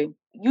industry.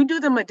 You do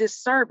them a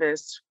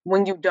disservice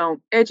when you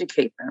don't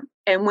educate them,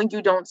 and when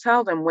you don't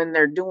tell them when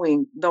they're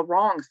doing the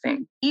wrong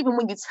thing. Even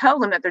when you tell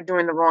them that they're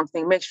doing the wrong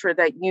thing, make sure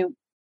that you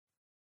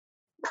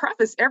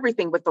preface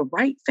everything with the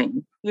right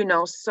thing,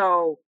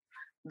 so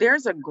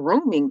there's a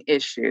grooming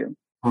issue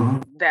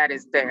that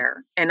is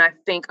there. And I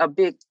think a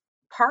big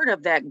part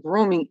of that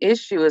grooming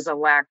issue is a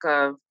lack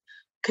of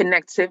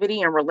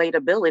connectivity and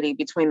relatability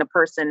between the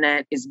person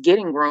that is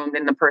getting groomed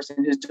and the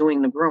person who's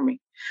doing the grooming.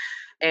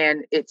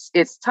 And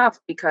it's tough,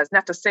 because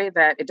not to say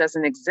that it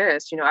doesn't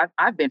exist.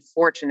 I've been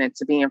fortunate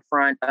to be in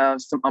front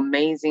of some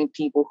amazing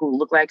people who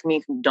look like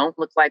me, who don't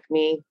look like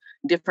me,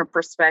 different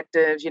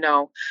perspectives.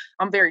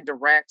 I'm very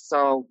direct.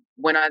 So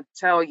when I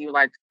tell you,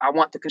 like, I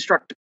want to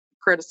construct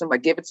criticism,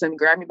 like, give it to me,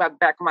 grab me by the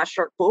back of my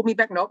shirt, pull me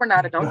back. No,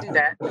 Renata, don't do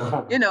that.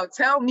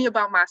 Tell me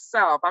about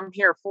myself. I'm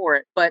here for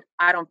it. But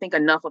I don't think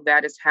enough of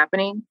that is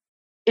happening.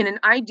 In an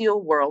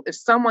ideal world, if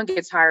someone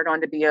gets hired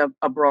on to be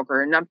a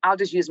broker, and I'll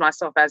just use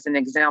myself as an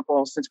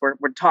example since we're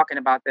talking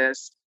about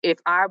this. If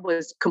I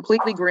was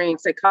completely green,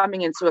 say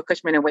coming into a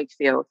Cushman and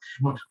Wakefield,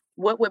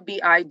 what would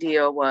be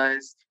ideal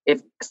was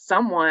if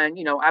someone,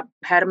 I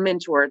had a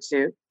mentor or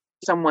two,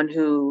 someone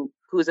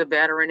who's a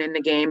veteran in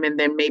the game, and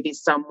then maybe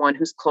someone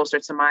who's closer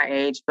to my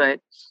age, but,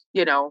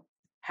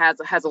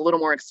 has a little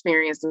more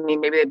experience than me.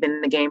 Maybe they've been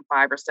in the game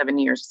 5 or 7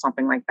 years,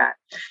 something like that.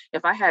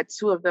 If I had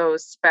two of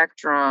those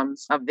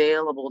spectrums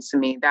available to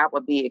me, that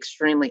would be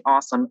extremely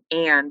awesome.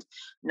 And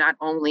not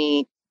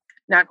only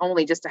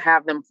just to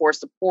have them for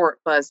support,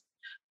 but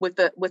with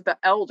the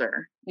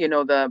elder,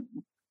 the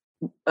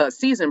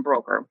seasoned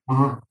broker,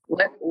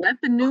 let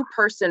the new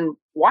person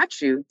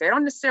watch you. They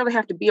don't necessarily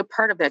have to be a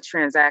part of that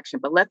transaction,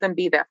 but let them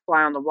be that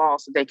fly on the wall,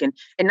 so they can,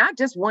 and not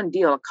just one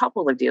deal, a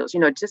couple of deals,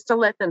 just to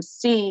let them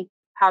see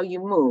how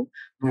you move.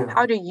 Yeah.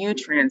 How do you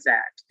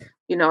transact?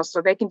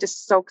 so they can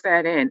just soak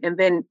that in and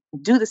then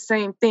do the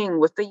same thing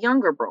with the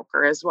younger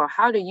broker as well.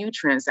 How do you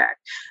transact?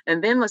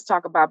 And then let's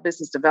talk about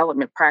business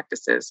development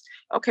practices.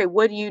 Okay,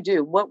 what do you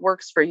do? What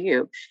works for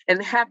you?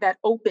 And have that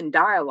open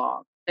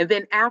dialogue. And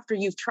then after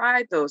you've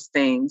tried those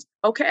things,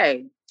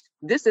 okay,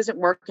 this isn't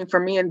working for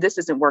me and this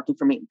isn't working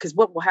for me. Because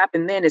what will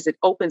happen then is it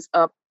opens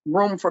up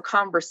room for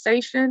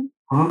conversation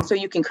so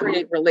you can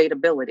create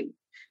relatability.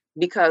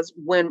 Because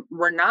when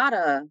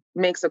Renata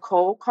makes a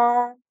cold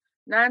call,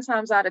 9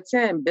 times out of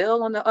 10,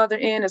 Bill on the other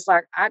end is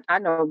like, I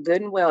know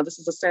good and well this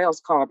is a sales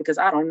call because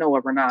I don't know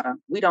a Renata.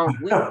 We don't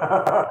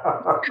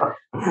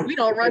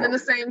run in the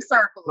same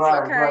circles,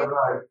 okay?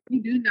 Right.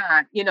 We do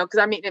not, because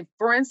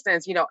for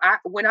instance,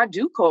 when I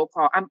do cold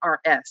call, I'm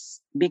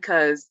RS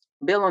because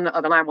Bill on the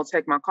other line will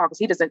take my call because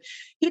he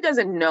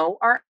doesn't know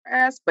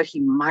RS, but he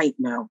might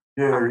know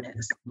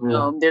RS.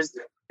 Yeah. There's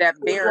that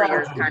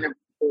barrier kind of.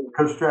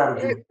 Good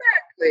strategy.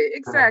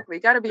 Exactly.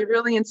 Got to be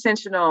really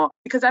intentional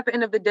because at the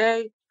end of the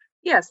day,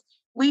 yes,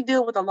 we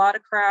deal with a lot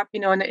of crap,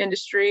 in the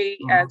industry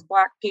as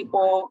Black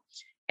people.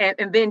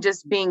 And then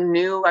just being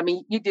new,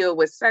 you deal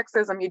with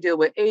sexism, you deal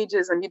with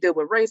ageism, you deal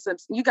with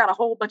racism. You got a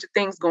whole bunch of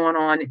things going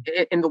on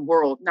in the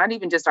world, not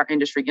even just our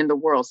industry, in the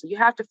world. So you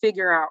have to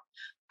figure out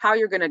how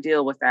you're going to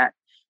deal with that.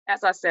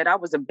 As I said, I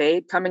was a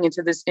babe coming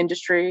into this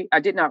industry. I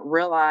did not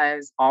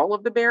realize all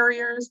of the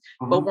barriers,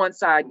 but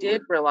once I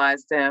did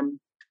realize them,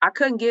 I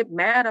couldn't get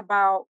mad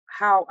about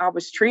how I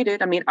was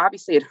treated.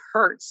 Obviously it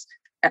hurts.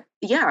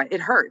 Yeah,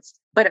 it hurts.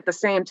 But at the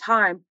same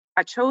time,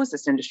 I chose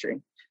this industry.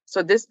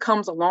 So this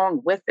comes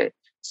along with it.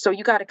 So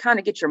you got to kind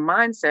of get your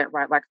mindset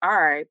right. Like, all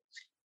right,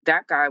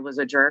 that guy was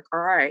a jerk.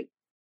 All right,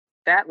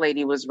 that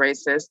lady was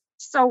racist.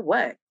 So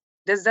what?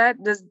 Does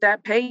that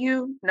pay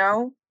you?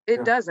 No,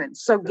 it doesn't.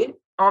 So get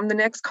on the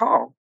next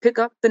call. Pick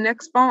up the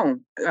next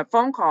phone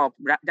call,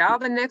 dial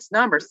the next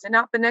number, send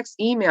out the next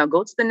email,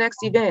 go to the next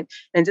event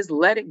and just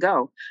let it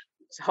go.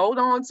 Just hold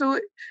on to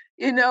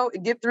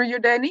it, get through your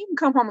day and you can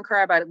come home and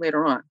cry about it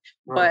later on.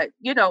 Right.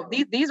 But,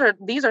 these are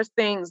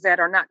things that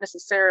are not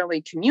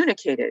necessarily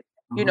communicated,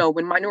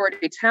 when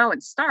minority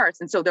talent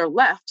starts. And so they're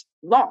left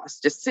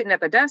lost, just sitting at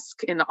the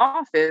desk in the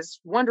office,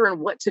 wondering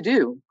what to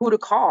do, who to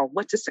call,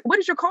 what to say. What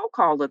does your cold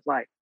call look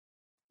like?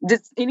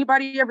 Did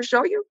anybody ever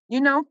show you?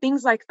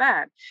 Things like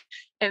that.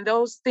 And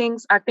those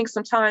things, I think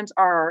sometimes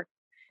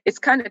it's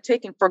kind of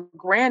taken for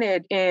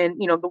granted in,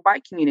 the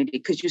white community,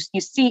 because you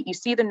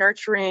see the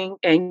nurturing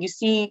and you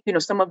see,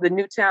 some of the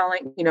new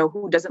talent,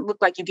 who doesn't look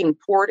like you're getting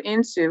poured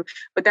into,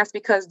 but that's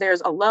because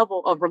there's a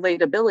level of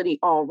relatability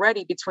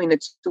already between the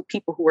two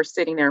people who are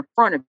sitting there in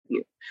front of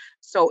you.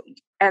 So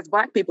as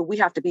Black people, we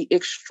have to be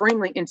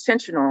extremely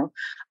intentional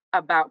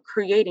about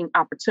creating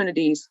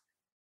opportunities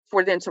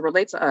for them to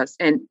relate to us.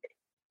 And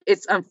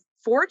it's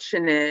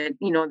unfortunate,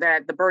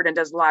 that the burden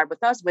does lie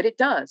with us, but it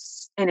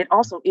does. And it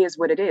also is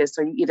what it is.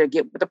 So you either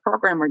get with the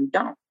program or you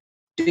don't.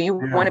 Do you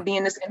want to be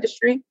in this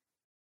industry?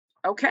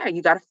 Okay,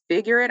 you got to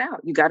figure it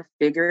out.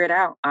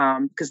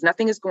 Because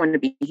nothing is going to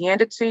be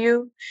handed to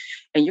you.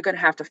 And you're going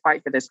to have to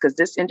fight for this because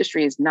this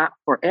industry is not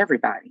for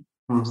everybody.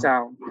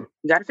 So you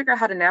got to figure out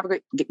how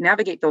to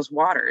navigate those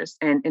waters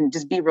and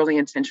just be really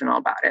intentional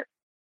about it.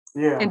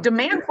 Yeah. And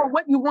demand for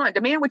what you want.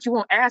 Demand what you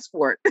won't ask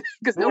for it.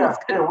 Because no one's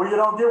gonna... Well, you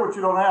don't get what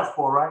you don't ask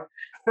for, right?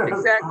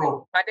 Exactly.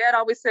 So, my dad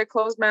always said,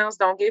 closed mouths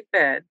don't get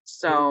fed.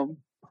 So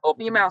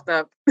open your mouth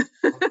up.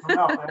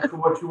 Ask for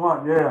what you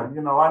want. Yeah.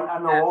 I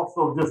know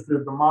also just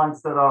the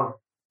mindset of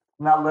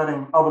not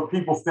letting other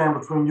people stand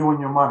between you and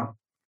your money,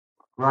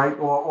 right?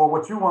 Or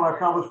what you want to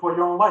accomplish for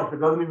your own life. It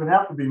doesn't even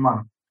have to be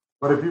money.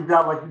 But if you've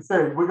got, like you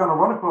said, we're going to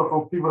run across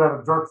those people that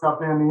are jerks out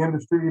there in the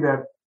industry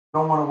that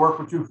don't want to work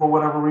with you for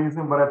whatever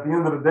reason. But at the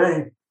end of the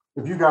day,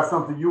 if you got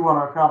something you want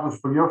to accomplish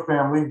for your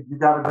family, you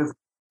got to just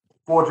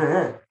forge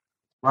ahead,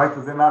 right?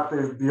 Because they're not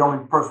the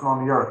only person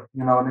on the earth,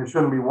 and there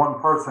shouldn't be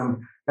one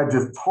person that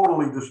just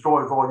totally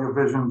destroys all your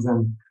visions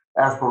and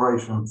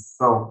aspirations.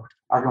 So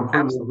I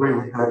completely agree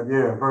with that.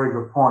 Yeah, very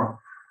good point.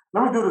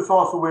 Let me do this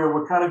also where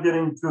we're kind of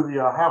getting to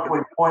the halfway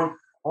point.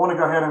 I want to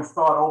go ahead and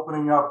start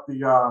opening up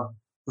the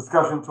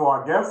discussion to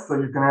our guests so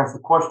you can answer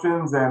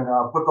questions and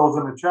put those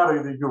in the chat.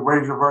 Either you can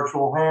raise your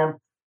virtual hand.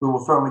 We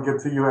will certainly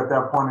get to you at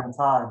that point in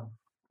time.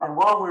 And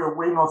while we're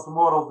waiting on some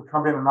more of those to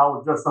come in, and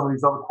I'll address some of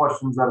these other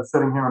questions that are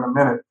sitting here in a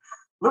minute.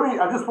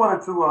 I just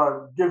wanted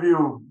to give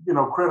you,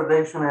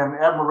 accreditation and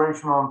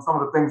admiration on some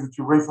of the things that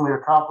you recently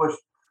accomplished.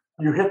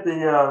 You hit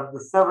the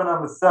 7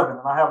 under 7,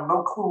 and I have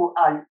no clue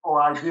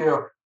or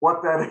idea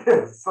what that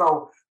is.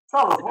 So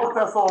tell us what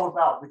that's all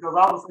about, because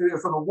obviously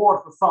it's an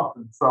award for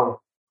something.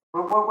 So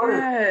what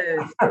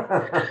yes.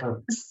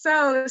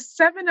 So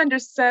 7 under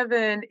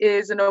 7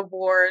 is an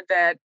award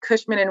that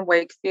Cushman and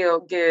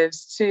Wakefield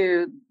gives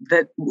to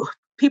the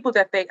people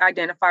that they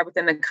identify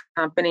within the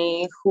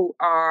company who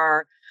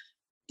are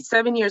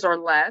 7 years or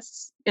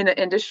less in the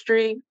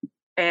industry.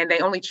 And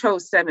they only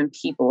chose 7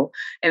 people,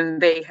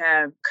 and they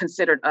have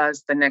considered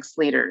us the next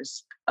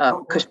leaders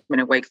of Cushman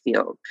and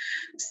Wakefield.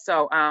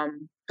 So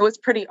it was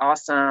pretty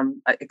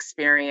awesome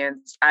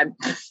experience.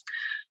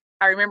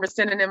 I remember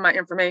sending in my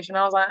information.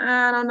 I was like,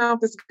 I don't know if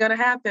this is going to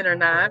happen or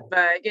not,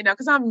 but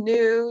because I'm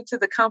new to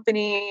the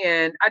company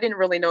and I didn't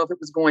really know if it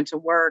was going to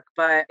work,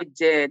 but it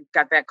did.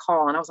 Got that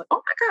call, and I was like,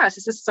 oh my gosh,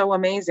 this is so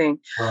amazing.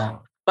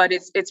 Wow. But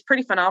it's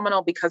pretty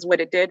phenomenal because what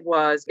it did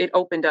was it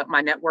opened up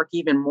my network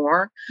even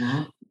more.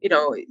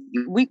 Mm-hmm.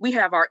 We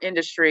have our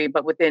industry,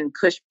 but within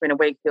Cushman and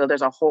Wakefield,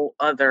 there's a whole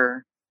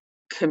other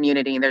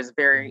community, and there's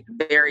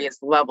various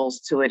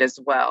levels to it as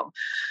well.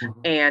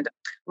 Mm-hmm. And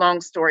long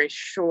story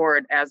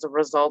short, as a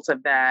result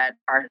of that,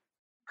 our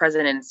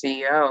president and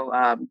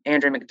CEO,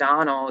 Andrew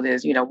McDonald,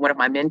 is one of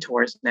my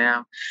mentors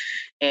now,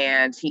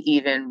 and he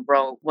even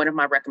wrote one of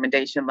my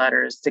recommendation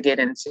letters to get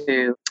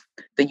into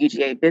the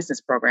UGA business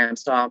program.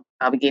 So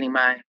I'll be getting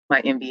my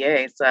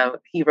MBA. So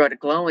he wrote a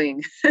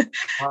glowing,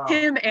 Wow.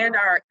 him and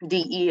our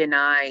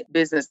DE&I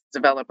business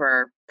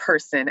developer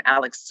person,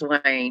 Alex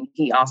Swain,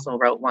 he also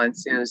wrote one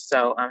too.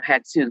 So I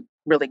had two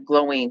really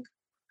glowing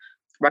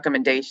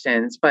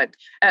recommendations, but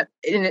and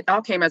it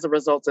all came as a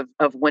result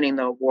of winning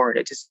the award.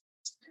 It just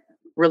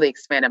really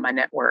expanded my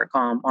network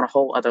on a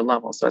whole other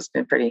level. So it's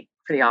been pretty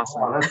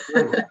awesome. Oh, that's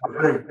great. That's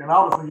great. And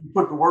obviously you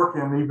put the work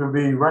in to even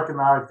be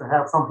recognized, to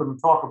have something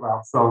to talk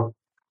about. So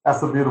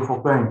that's a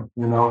beautiful thing,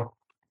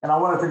 And I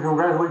wanted to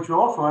congratulate you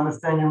also. I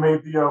understand you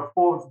made the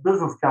Forbes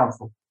Business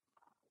Council.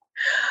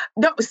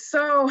 No,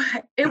 so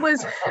it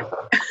was...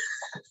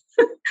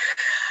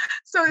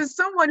 So as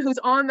someone who's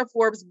on the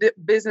Forbes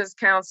Business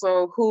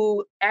Council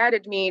who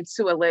added me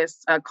to a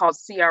list called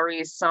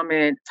CRE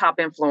Summit Top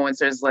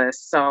Influencers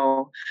list.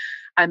 So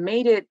I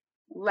made it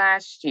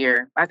last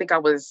year. I think I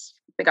was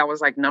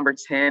like number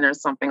 10 or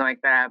something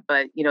like that.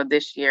 But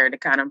this year to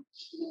kind of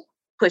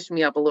push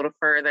me up a little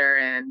further,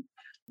 and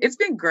it's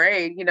been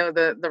great.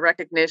 The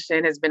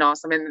recognition has been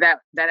awesome, and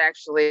that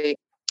actually,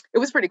 it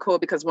was pretty cool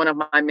because one of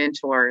my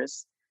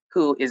mentors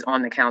who is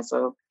on the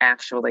council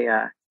actually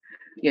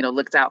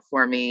looked out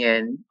for me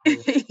and,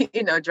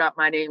 dropped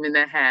my name in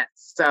the hat.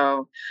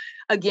 So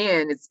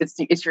again,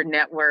 it's your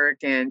network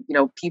and,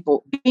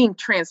 people being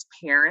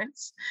transparent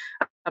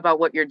about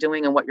what you're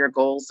doing and what your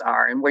goals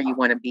are and where you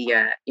want to be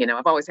at.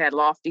 I've always had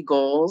lofty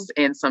goals,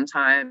 and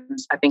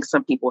sometimes I think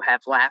some people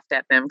have laughed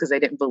at them because they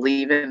didn't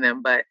believe in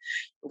them, but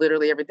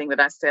literally everything that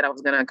I said I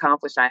was going to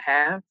accomplish, I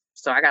have.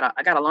 So I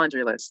got a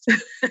laundry list.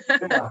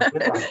 Yeah.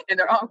 And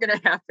they're all going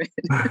to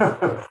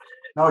happen.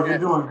 No, you're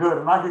doing good.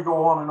 And I could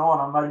go on and on.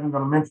 I'm not even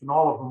going to mention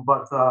all of them,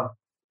 but,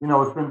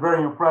 it's been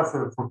very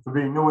impressive to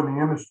be new in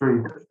the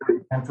industry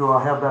and to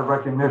have that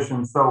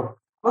recognition. So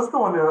let's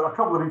go into a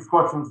couple of these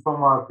questions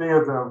from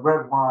Thea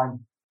Redwine,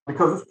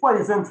 because this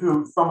plays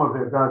into some of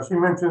it. She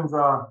mentions,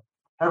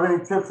 have any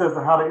tips as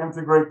to how to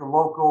integrate the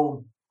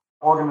local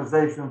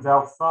organizations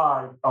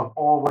outside of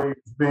always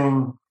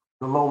being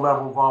the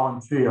low-level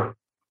volunteer?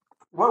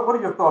 What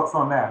are your thoughts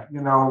on that?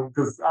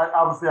 Because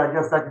obviously, I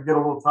guess that could get a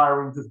little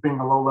tiring, just being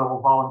a low-level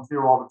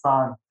volunteer all the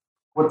time.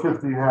 What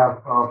tips do you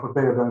have for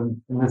Thea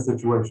in this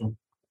situation?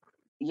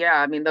 Yeah,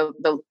 I mean, the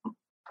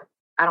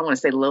I don't want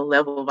to say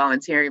low-level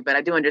volunteering, but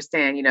I do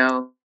understand,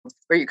 where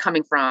you're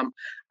coming from.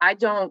 I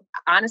don't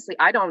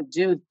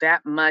do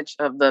that much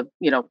of the,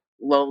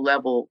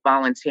 low-level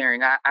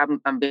volunteering.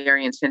 I'm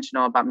very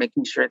intentional about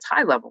making sure it's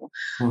high level.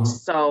 Mm-hmm.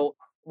 So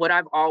what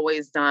I've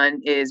always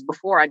done is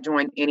before I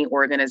join any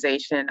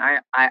organization,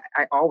 I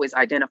always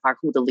identify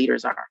who the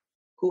leaders are.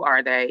 Who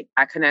are they?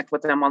 I connect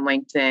with them on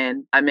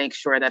LinkedIn. I make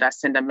sure that I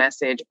send a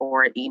message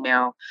or an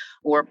email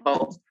or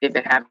both if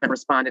they haven't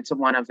responded to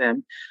one of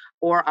them.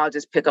 Or I'll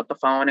just pick up the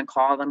phone and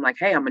call them like,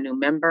 hey, I'm a new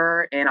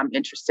member and I'm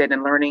interested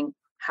in learning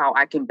how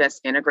I can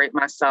best integrate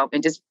myself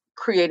and just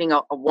creating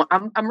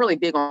I'm really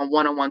big on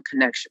one-on-one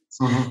connections,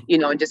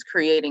 mm-hmm. And just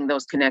creating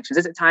those connections.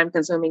 Is it time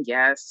consuming?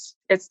 Yes,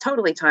 it's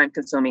totally time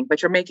consuming,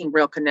 but you're making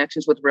real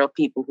connections with real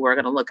people who are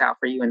going to look out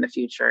for you in the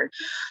future.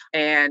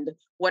 And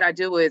what I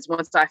do is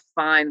once I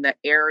find the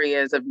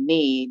areas of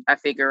need, I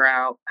figure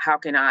out how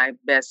can I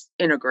best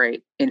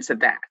integrate into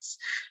that.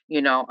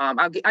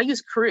 I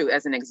use Crew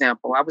as an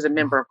example. I was a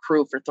member of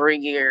Crew for 3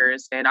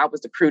 years and I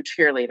was the Crew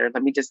cheerleader.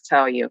 Let me just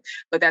tell you,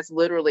 but that's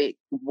literally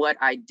what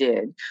I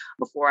did.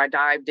 Before I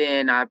dived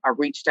in, I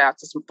reached out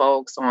to some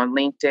folks on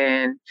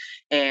LinkedIn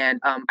and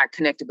I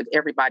connected with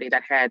everybody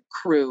that had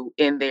Crew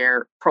in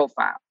their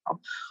profile.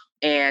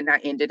 And I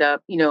ended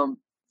up,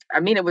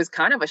 it was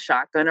kind of a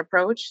shotgun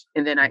approach.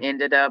 And then I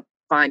ended up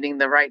finding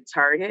the right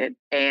target.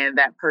 And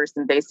that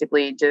person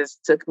basically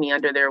just took me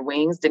under their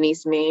wings.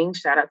 Denise Ming,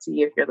 shout out to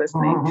you if you're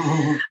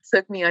listening,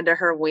 took me under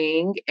her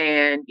wing.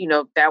 And,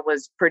 that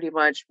was pretty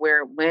much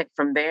where it went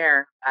from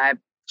there. I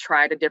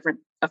tried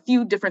a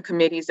few different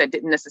committees that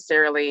didn't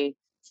necessarily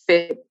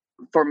fit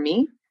for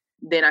me.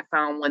 Then I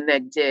found one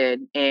that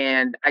did.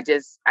 And I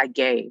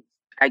gave.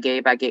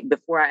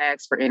 Before I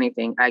asked for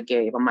anything, I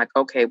gave. I'm like,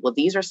 okay, well,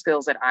 these are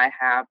skills that I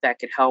have that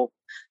could help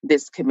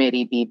this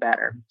committee be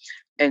better?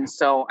 And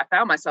so I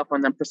found myself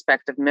on the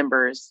prospective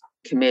members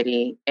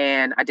committee,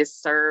 and I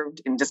just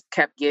served and just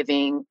kept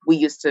giving. They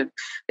used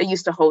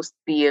to host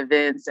the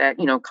events at,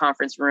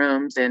 conference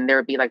rooms, and there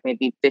would be like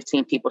maybe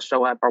 15 people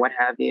show up or what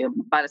have you.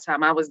 By the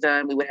time I was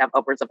done, we would have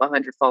upwards of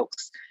 100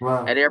 folks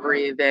at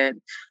every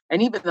event.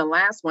 And even the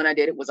last one I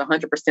did, it was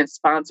 100%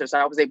 sponsored. So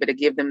I was able to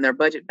give them their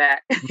budget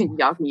back.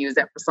 Y'all can use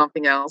that for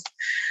something else,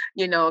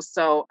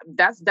 so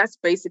that's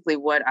basically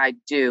what I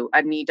do.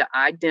 I need to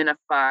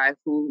identify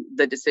who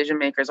the decision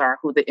makers are,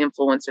 who the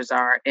influencers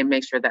are, and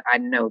make sure that I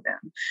know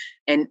them.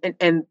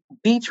 And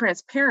be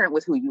transparent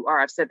with who you are.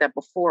 I've said that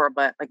before,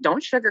 but like,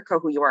 don't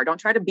sugarcoat who you are. Don't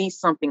try to be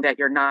something that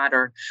you're not,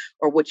 or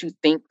what you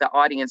think the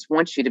audience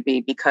wants you to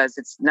be, because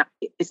it's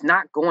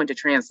not going to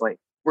translate.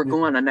 We're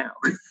going to know,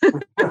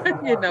 and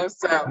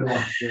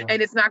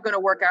it's not going to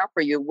work out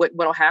for you.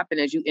 What'll happen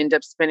is you end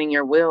up spinning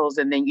your wheels,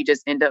 and then you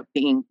just end up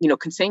being,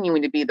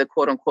 continuing to be the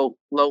quote unquote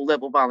low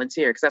level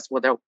volunteer, because that's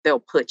where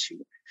they'll put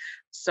you.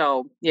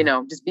 So,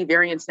 just be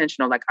very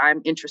intentional. Like,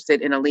 I'm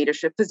interested in a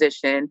leadership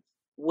position.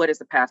 What is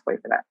the pathway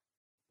for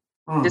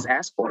that? Just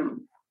ask for it.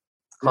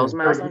 Close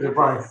my eyes on your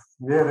advice.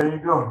 Yeah, there you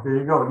go. There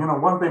you go.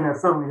 One thing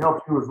that certainly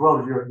helps you as well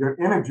is your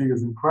energy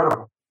is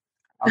incredible.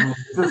 I mean,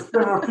 just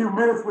spending a few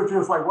minutes with you,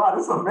 it's like, wow,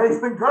 this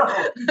amazing girl.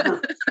 She's just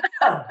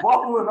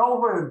bubbling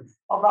over and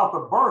about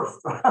to burst.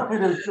 I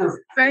mean, it's just.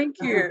 Thank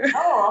you.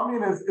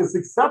 It's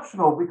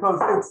exceptional,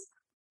 because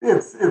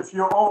it's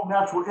your own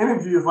natural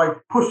energy is like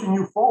pushing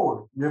you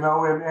forward,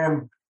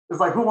 and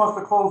it's like, who wants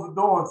to close the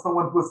door on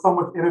someone with so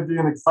much energy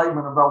and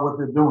excitement about what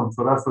they're doing?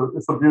 So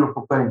it's a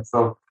beautiful thing.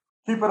 So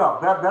keep it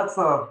up. That's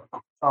a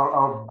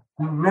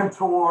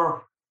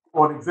mentor,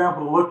 or an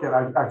example to look at,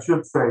 I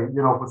should say,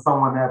 for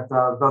someone that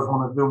does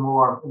want to do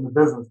more in the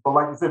business. But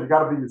like you said, you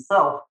got to be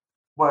yourself.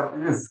 But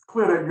it's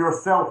clear that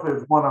yourself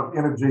is one of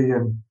energy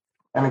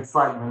and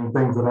excitement and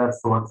things of that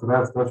sort. So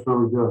that's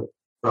really good.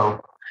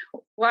 So.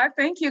 Well, I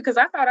thank you, because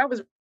I thought I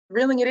was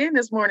reeling it in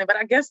this morning, but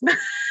I guess not.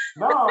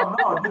 No,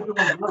 you're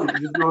doing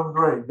great. You're doing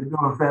great. You're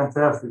doing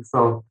fantastic.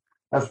 So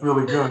that's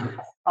really good.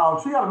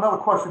 She had another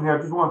question here. I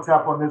just want to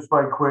tap on this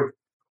right quick.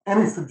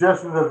 Any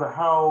suggestions as to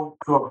how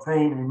to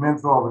obtain a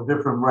mentor of a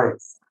different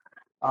race?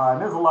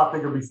 And there's a lot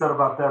that could be said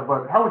about that,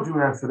 but how would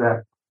you answer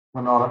that,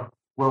 Renata?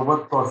 Well,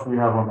 what thoughts do you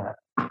have on that?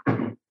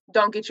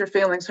 Don't get your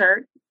feelings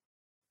hurt.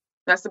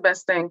 That's the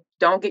best thing.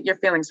 Don't get your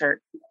feelings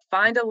hurt.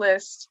 Find a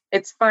list.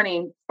 It's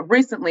funny.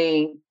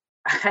 Recently,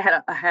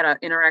 I had an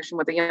interaction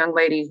with a young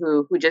lady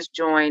who just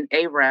joined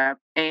AREP,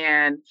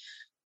 and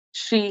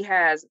she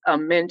has a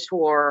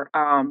mentor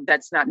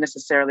that's not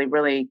necessarily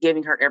really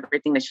giving her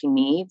everything that she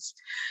needs.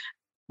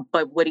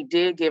 But what he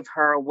did give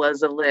her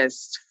was a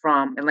list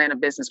from Atlanta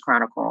Business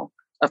Chronicle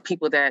of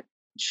people that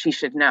she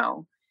should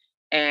know.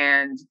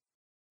 And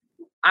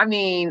I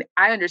mean,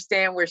 I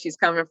understand where she's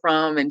coming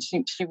from, and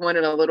she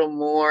wanted a little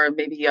more,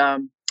 maybe a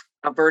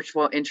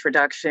virtual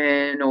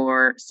introduction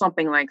or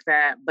something like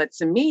that. But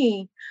to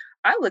me,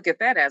 I look at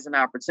that as an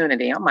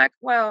opportunity. I'm like,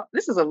 well,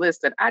 this is a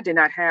list that I did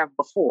not have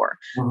before.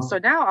 Mm-hmm. So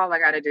now all I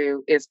got to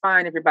do is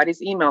find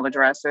everybody's email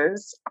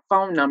addresses,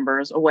 phone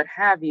numbers, or what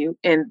have you,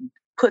 and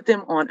put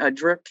them on a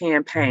drip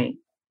campaign.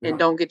 And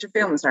don't get your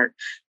feelings hurt.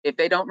 If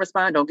they don't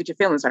respond, don't get your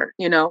feelings hurt.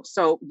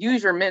 So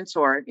use your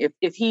mentor.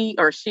 If he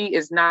or she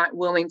is not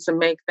willing to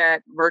make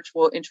that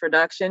virtual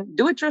introduction,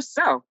 do it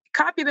yourself.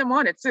 Copy them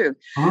on it too.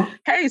 Mm-hmm.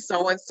 Hey,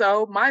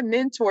 so-and-so, my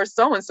mentor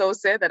so-and-so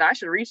said that I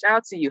should reach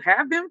out to you.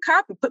 Have them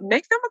copy,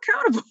 make them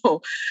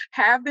accountable.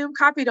 Have them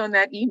copied on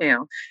that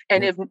email.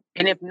 And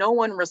if no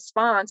one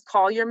responds,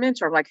 call your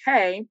mentor. Like,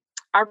 hey,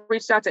 I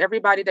reached out to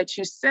everybody that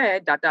you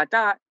said, ...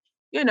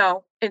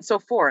 and so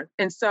forth.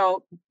 And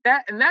so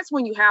that's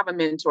when you have a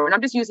mentor. And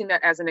I'm just using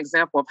that as an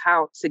example of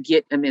how to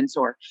get a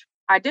mentor.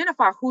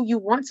 Identify who you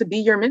want to be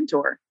your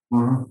mentor.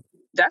 Mm-hmm.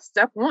 That's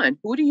step one.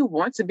 Who do you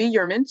want to be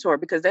your mentor?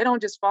 Because they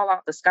don't just fall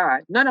out the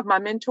sky. None of my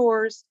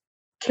mentors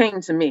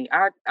came to me.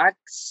 I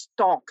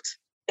stalked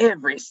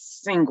every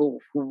single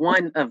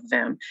one of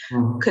them,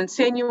 mm-hmm.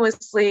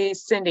 continuously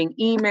sending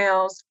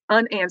emails,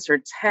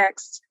 unanswered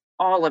texts,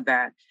 all of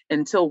that,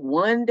 until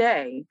one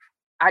day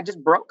I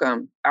just broke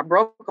them. I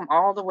broke them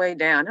all the way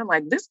down. I'm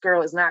like, this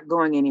girl is not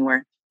going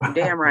anywhere.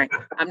 Damn right.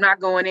 I'm not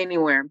going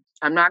anywhere.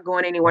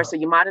 So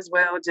you might as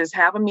well just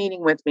have a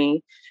meeting with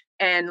me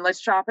and let's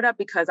chop it up,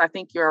 because I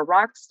think you're a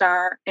rock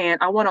star and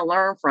I want to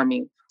learn from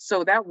you.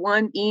 So that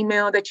one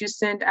email that you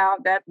send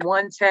out, that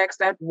one text,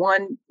 that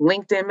one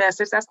LinkedIn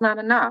message, that's not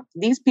enough.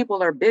 These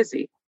people are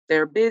busy.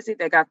 They're busy.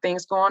 They got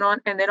things going on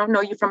and they don't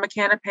know you from a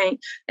can of paint.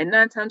 And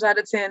 9 times out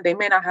of 10, they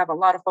may not have a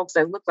lot of folks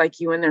that look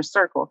like you in their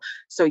circle.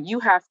 So you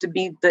have to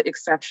be the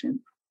exception.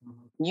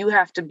 You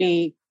have to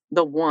be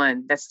the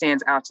one that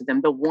stands out to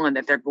them, the one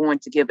that they're going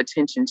to give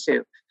attention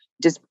to.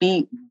 Just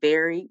be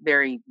very,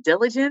 very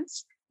diligent.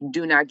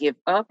 Do not give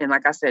up. And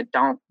like I said,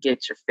 don't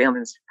get your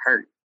feelings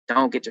hurt.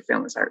 Don't get your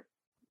feelings hurt.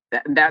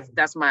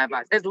 That's my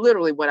advice. That's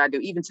literally what I do,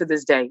 even to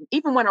this day.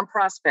 Even when I'm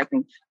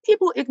prospecting,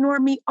 people ignore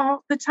me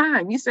all the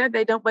time. You said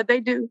they don't, but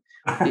they do.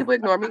 People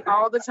ignore me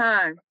all the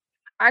time.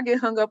 I get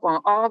hung up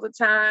on all the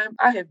time.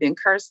 I have been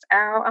cursed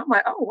out. I'm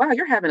like, oh, wow,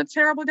 you're having a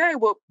terrible day.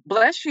 Well,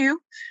 bless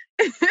you.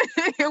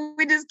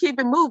 We just keep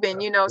it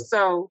moving,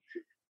 So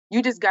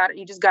you just got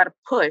to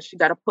push. You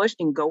got to push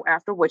and go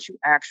after what you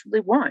actually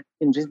want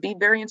and just be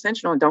very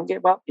intentional and don't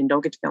give up and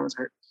don't get your feelings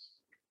hurt.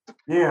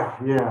 Yeah,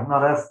 yeah. No,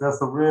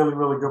 that's a really,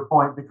 really good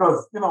point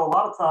because, a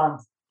lot of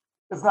times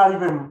it's not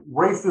even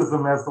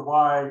racism as to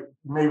why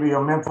maybe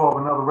a mentor of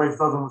another race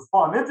doesn't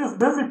respond. They're just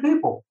busy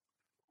people.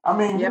 I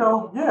mean, Yep.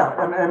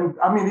 yeah. And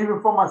I mean,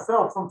 even for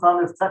myself, sometimes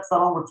there's texts I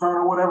don't return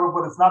or whatever,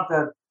 but it's not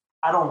that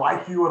I don't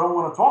like you or don't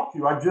want to talk to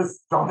you. I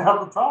just don't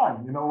have the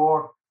time,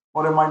 or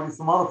there might be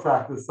some other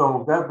factors.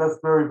 So that's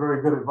very,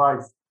 very good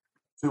advice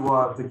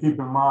to keep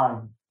in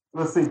mind.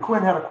 Let's see.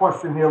 Quinn had a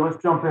question here.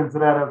 Let's jump into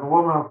that. As a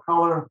woman of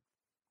color,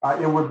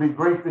 it would be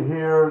great to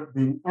hear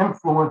the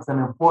influence and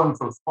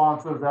importance of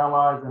sponsors,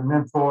 allies, and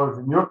mentors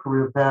in your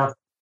career path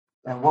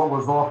and what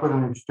was offered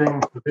in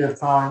exchange for their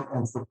time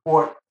and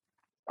support.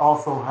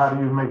 Also, how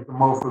do you make the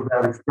most of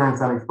that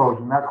experience and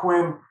exposure? Now,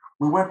 Quinn,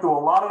 we went through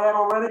a lot of that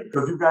already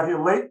because you got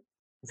here late.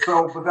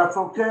 So, but that's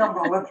okay. I'm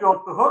going to let you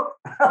off the hook.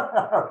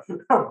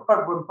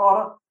 But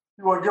Bernarda,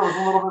 you want to give us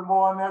a little bit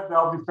more on that?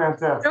 That would be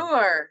fantastic.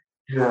 Sure.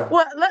 Yeah.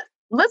 Well,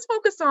 let's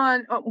focus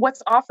on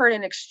what's offered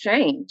in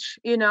exchange.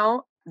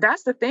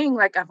 That's the thing.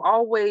 Like I've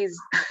always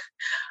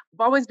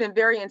been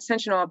very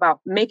intentional about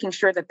making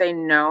sure that they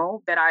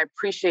know that I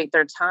appreciate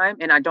their time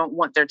and I don't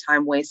want their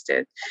time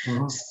wasted.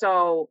 Mhm.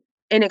 So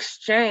in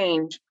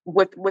exchange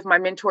with my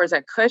mentors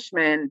at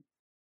Cushman,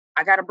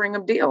 I got to bring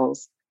them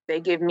deals. They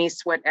give me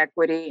sweat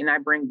equity and I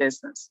bring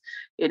business,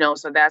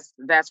 so that's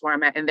where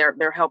I'm at. And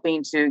they're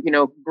helping to,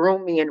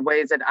 groom me in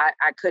ways that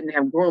I couldn't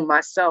have groomed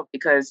myself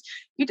because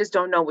you just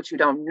don't know what you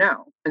don't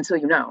know until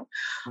you know.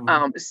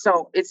 Mhm.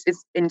 So it's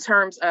in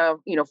terms of,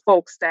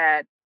 folks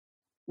that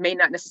may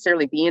not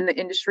necessarily be in the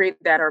industry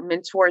that are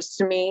mentors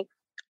to me.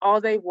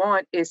 All they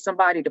want is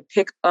somebody to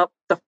pick up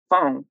the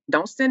phone.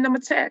 Don't send them a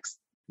text.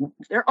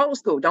 They're old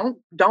school.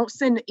 Don't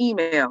send an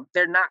email.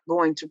 They're not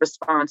going to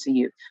respond to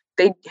you.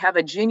 They have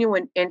a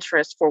genuine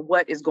interest for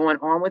what is going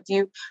on with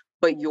you.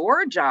 But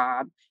your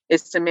job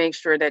is to make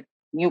sure that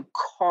you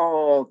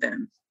call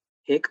them.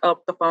 Pick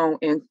up the phone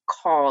and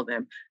call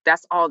them.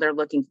 That's all they're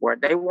looking for.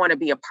 They want to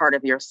be a part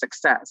of your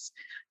success.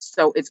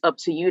 So it's up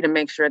to you to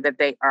make sure that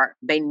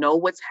they know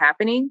what's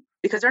happening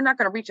because they're not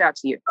going to reach out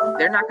to you.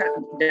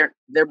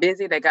 They're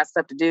busy, they got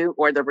stuff to do,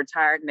 or they're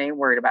retired and they ain't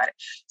worried about it.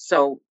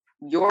 So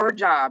your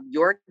job,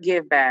 your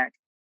give back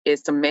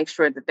is to make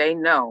sure that they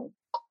know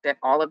that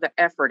all of the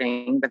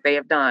efforting that they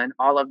have done,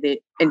 all of the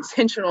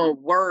intentional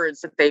words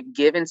that they've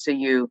given to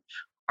you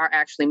are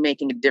actually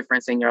making a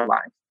difference in your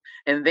life.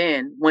 And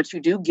then once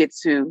you do get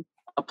to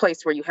a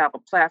place where you have a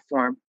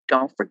platform,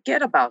 don't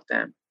forget about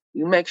them.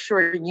 You make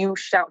sure you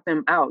shout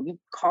them out. You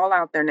call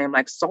out their name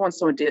like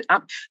so-and-so did.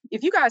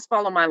 If you guys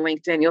follow my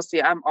LinkedIn, you'll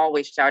see I'm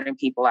always shouting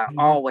people out,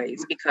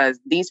 always, because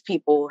these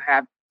people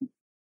have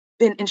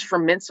been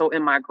instrumental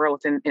in my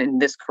growth in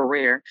this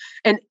career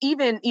and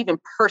even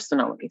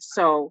personally.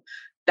 So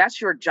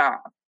that's your job.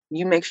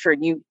 You make sure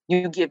you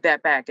give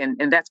that back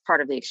and that's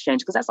part of the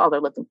exchange because that's all they're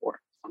looking for.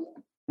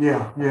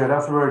 Yeah,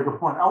 that's a very good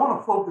point. I want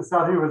to float this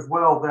out here as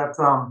well that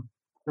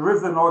there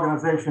is an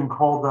organization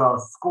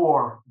called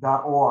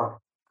score.org.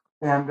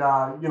 And,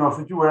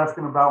 since you were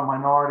asking about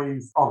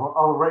minorities of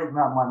other race,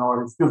 not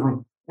minorities, excuse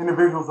me,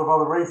 individuals of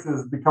other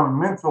races becoming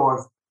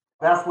mentors,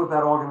 that's what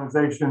that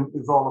organization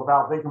is all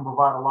about. They can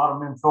provide a lot of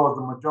mentors.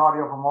 The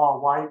majority of them are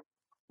white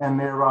and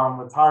they're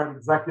retired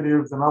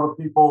executives and other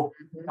people.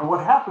 Mm-hmm. And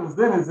what happens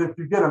then is if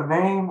you get a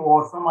name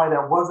or somebody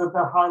that was at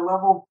that high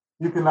level,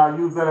 you can now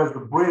use that as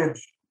the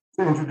bridge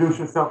to introduce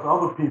yourself to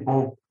other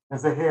people and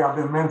say, hey, I've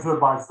been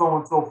mentored by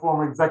so-and-so,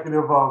 former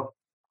executive of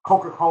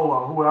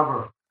Coca-Cola,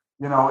 whoever,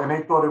 and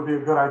they thought it'd be a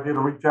good idea to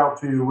reach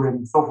out to you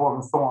and so forth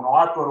and so on. Or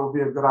I thought it would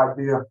be a good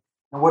idea.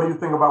 And what do you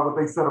think about what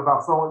they said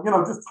about someone?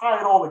 Just tie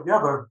it all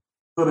together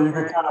so that you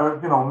can kind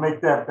of,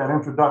 make that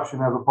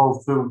introduction as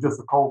opposed to just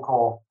a cold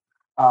call.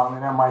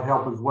 And that might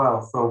help as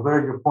well. So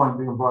very good point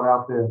being brought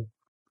out there.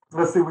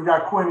 Let's see, we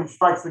got Quinn. He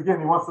strikes again.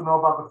 He wants to know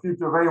about the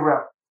future of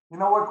AREP. You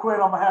know what, Quinn?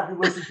 I'm going to have you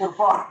listen to the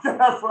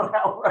podcast for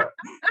that one.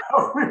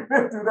 We've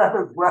been through that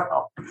as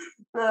well.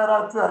 Man,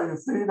 I tell you,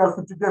 see, that's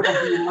what you get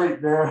for being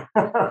late, man.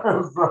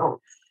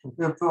 So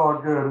it's all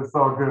good. It's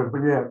all good. But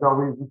yeah,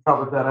 no, we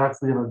covered that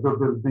actually in a good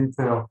bit of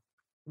detail.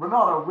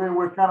 Bernarda,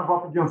 we're kind of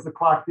up against the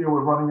clock here.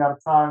 We're running out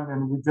of time,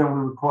 and we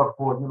generally record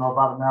for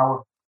about an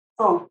hour.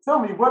 So tell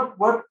me,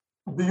 what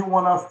do you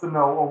want us to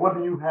know, or what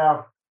do you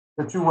have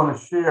that you want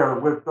to share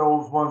with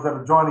those ones that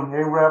are joining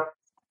AREP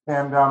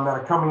and that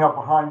are coming up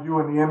behind you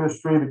in the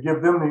industry to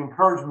give them the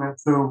encouragement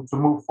to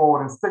move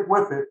forward and stick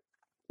with it?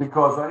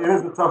 Because it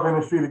is a tough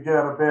industry to get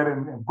out of bed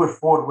and push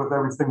forward with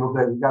every single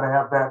day. You got to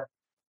have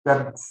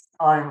that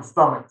iron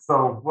stomach.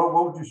 So what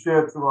would you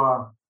share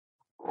to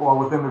or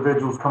with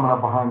individuals coming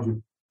up behind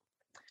you?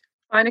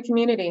 Find a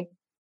community.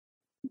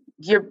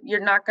 You're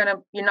not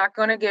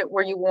gonna get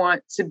where you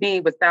want to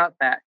be without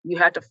that. You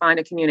have to find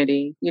a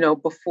community.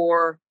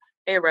 Before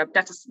AREP,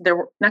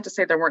 not to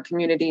say there weren't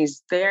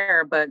communities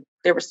there, but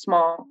they were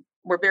small.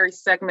 We're very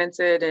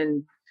segmented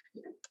and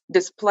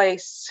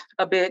displaced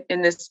a bit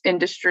in this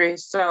industry.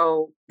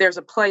 So there's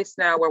a place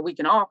now where we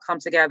can all come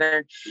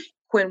together.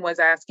 Quinn was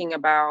asking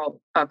about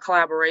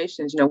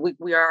collaborations.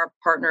 We are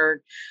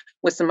partnered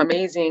with some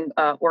amazing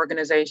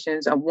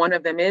organizations. One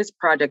of them is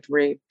Project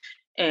REAP.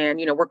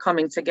 And, we're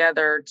coming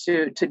together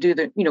to do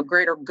the,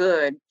 greater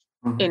good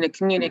in the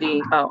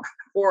community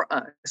for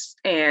us.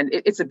 And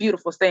it's a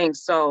beautiful thing.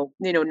 So,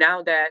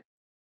 now that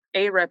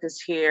AREP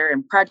is here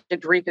and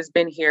Project REAP has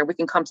been here, we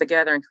can come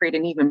together and create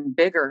an even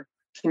bigger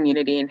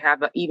community and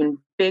have an even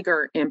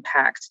bigger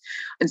impact.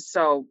 And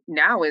so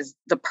now is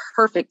the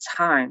perfect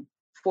time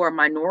for a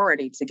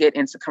minority to get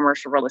into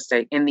commercial real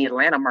estate in the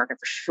Atlanta market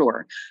for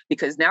sure,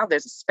 because now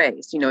there's a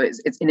space,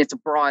 it's a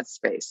broad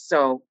space.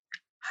 So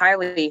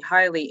highly,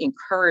 highly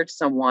encourage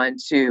someone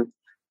to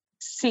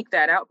seek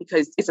that out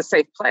because it's a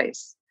safe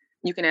place.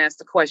 You can ask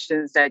the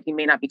questions that you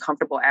may not be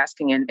comfortable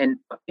asking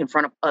in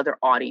front of other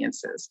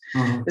audiences.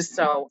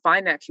 So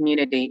find that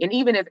community. And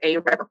even if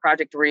AREP or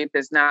Project REAP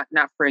is not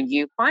for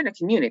you, find a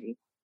community.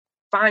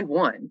 Find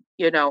one,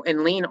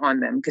 and lean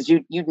on them because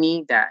you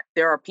need that.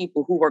 There are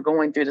people who are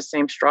going through the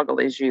same struggle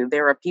as you.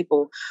 There are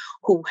people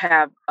who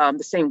have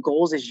the same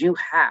goals as you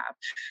have.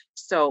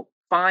 So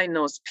find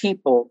those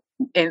people,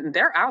 and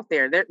they're out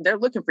there. They're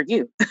looking for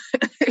you.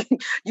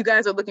 You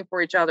guys are looking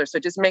for each other. So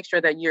just make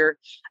sure that you're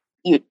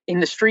in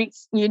the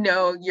streets,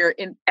 you're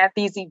at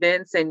these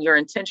events and you're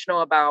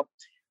intentional about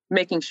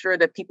making sure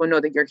that people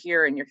know that you're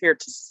here and you're here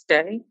to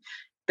stay.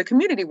 The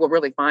community will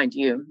really find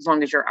you as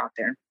long as you're out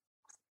there.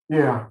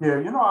 Yeah.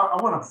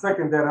 I want to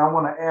second that. And I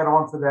want to add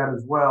on to that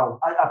as well.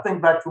 I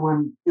think back to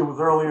when it was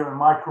earlier in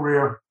my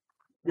career,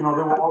 there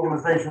were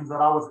organizations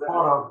that I was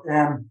part of,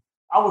 and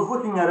I was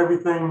looking at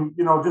everything,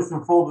 just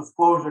in full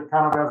disclosure,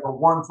 kind of as a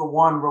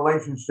one-to-one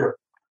relationship.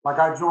 Like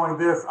I join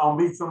this, I'll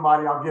meet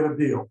somebody, I'll get a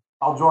deal.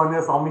 I'll join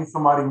this, I'll meet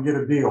somebody and get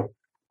a deal.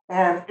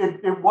 And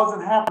it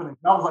wasn't happening.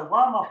 And I was like,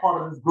 why am I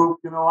part of this group?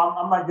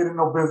 I'm not getting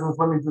no business.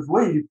 Let me just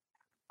leave.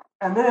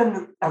 And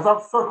then as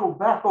I've circled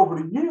back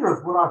over the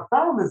years, what I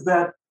found is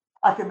that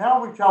I can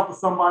now reach out to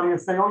somebody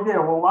and say, oh yeah,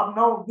 well, I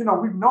know,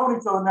 we've known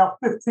each other now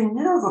 15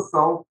 years or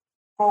so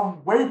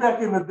from way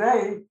back in the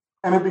day.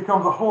 And it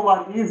becomes a whole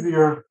lot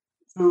easier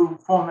to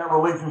form that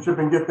relationship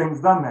and get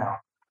things done now.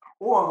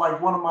 Or like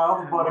one of my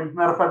other buddies,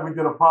 matter of fact, we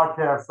did a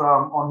podcast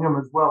on him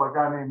as well, a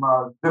guy named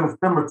Dennis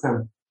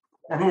Pemberton.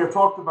 And he had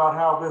talked about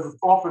how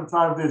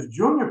there's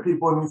junior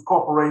people in these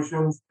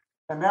corporations,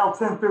 and now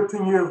 10,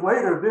 15 years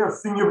later, they're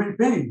senior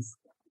VPs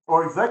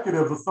or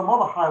executives or some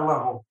other high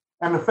level.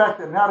 And the fact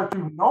that now that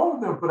you've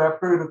known them for that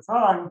period of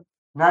time,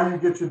 now you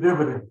get your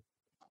dividend,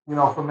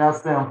 from that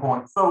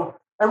standpoint. So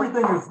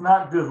everything is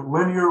not just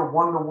linear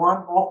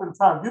one-to-one.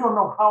 Oftentimes, you don't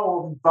know how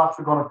all these dots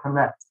are going to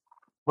connect.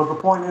 But the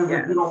point is,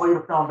 if you don't lay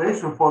the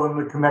foundation for them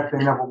to connect,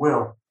 they never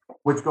will,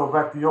 which goes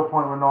back to your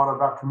point, Renata,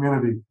 about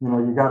community.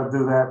 You got to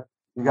do that.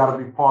 You got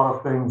to be part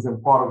of things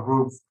and part of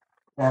groups.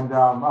 And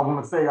I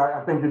want to say,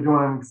 I think you're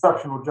doing an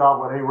exceptional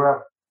job with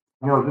AREP.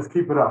 Just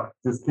keep it up.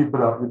 Just keep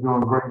it up. You're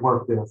doing great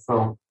work there.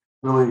 So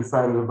really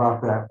excited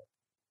about that.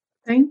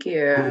 Thank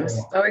you. Yeah.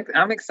 So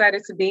I'm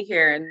excited to be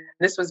here. And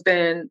this has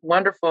been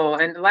wonderful.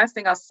 And the last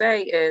thing I'll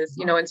say is,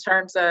 in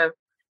terms of,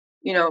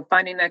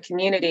 finding that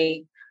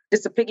community,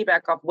 just to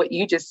piggyback off what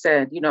you just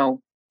said,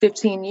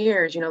 15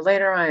 years,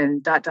 later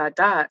on, ...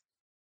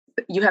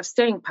 you have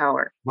staying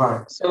power.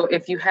 Right. So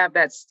if you have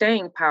that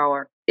staying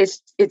power,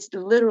 it's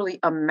literally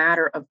a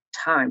matter of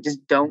time.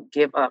 Just don't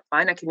give up.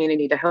 Find a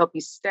community to help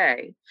you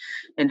stay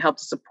and help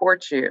to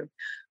support you,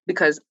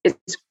 because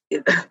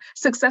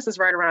success is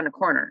right around the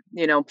corner.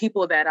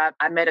 People that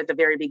I met at the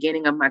very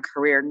beginning of my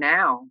career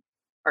now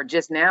are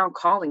just now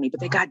calling me,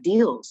 but they got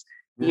deals.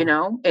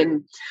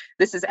 And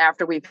this is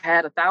after we've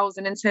had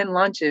 1,010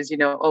 lunches,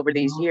 over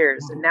these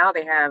years. And now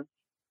they have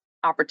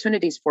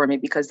opportunities for me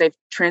because they've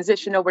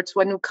transitioned over to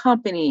a new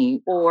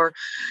company, or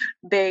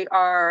they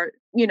are,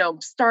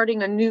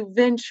 starting a new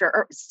venture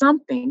or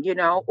something,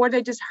 or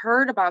they just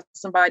heard about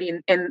somebody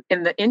in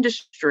the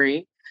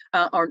industry,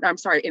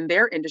 in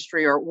their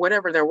industry or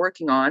whatever they're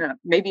working on.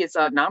 Maybe it's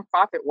a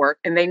nonprofit work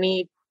and they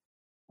need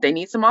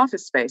some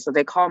office space. So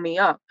they call me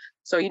up.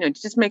 So,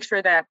 just make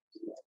sure that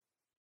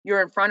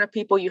you're in front of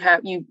people.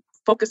 You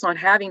focus on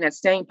having that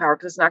staying power,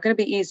 because it's not going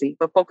to be easy,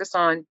 but focus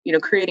on,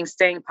 creating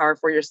staying power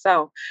for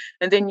yourself,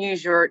 and then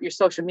use your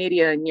social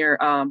media and your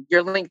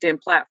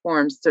LinkedIn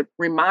platforms to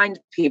remind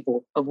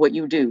people of what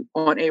you do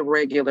on a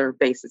regular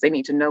basis. They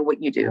need to know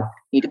what you do. You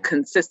need to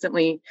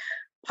consistently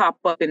pop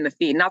up in the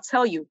feed. And I'll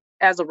tell you,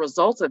 as a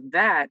result of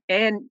that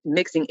and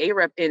mixing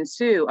AREP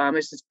into,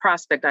 it's this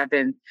prospect I've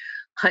been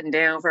hunting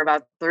down for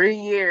about 3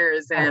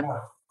 years. And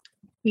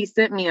he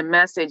sent me a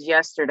message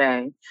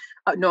yesterday.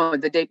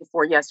 The day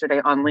before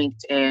yesterday on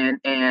LinkedIn.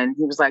 And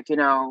he was like,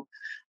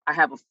 I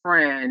have a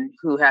friend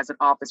who has an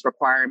office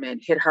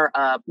requirement. Hit her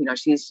up.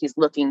 She's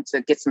looking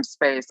to get some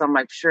space. I'm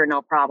like, sure,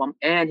 no problem.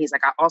 And he's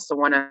like, I also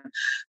want to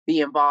be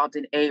involved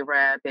in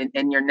AREP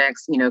and your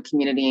next,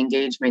 community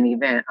engagement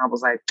event. I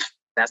was like,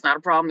 That's not a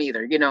problem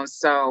either,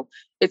 so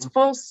it's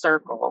full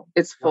circle.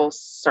 It's full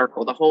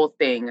circle, the whole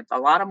thing. It's a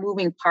lot of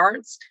moving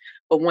parts,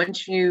 but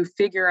once you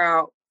figure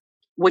out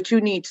what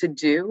you need to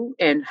do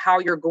and how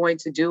you're going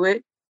to do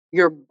it,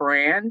 your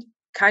brand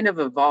kind of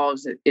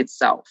evolves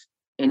itself,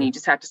 and you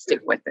just have to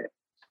stick with it.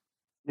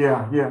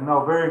 Yeah,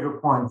 no, very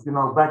good points.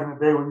 Back in the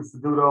day, we used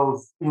to do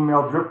those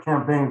email drip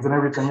campaigns and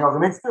everything else,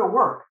 and they still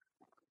work.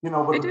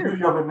 But the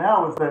beauty of it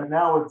now is that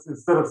now it's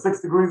instead of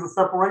 6 degrees of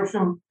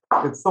separation,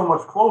 it's so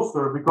much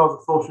closer because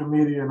of social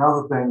media and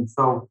other things.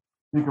 So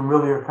you can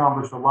really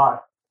accomplish a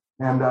lot.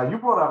 And you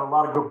brought out a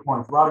lot of good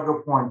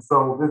points.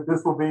 So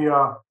this will be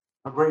a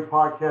great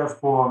podcast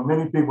for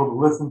many people to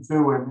listen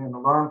to and to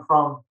learn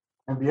from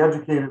and be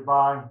educated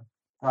by,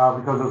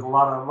 because there's a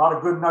lot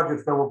of good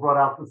nuggets that were brought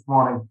out this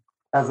morning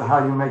as to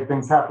how you make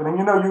things happen. And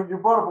you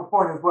brought up a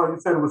point as well. You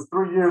said it was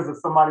 3 years that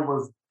somebody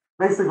was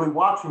basically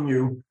watching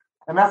you.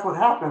 And that's what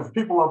happens.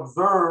 People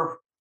observe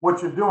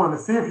what you're doing to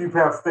see if you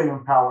have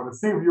staying power, to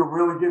see if you're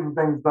really getting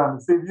things done,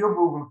 to see if you're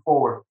moving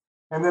forward.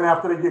 And then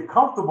after they get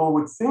comfortable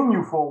with seeing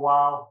you for a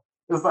while,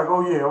 it's like,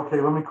 oh, yeah,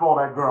 okay, let me call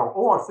that girl.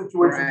 Or a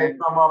situation may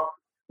come up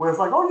where it's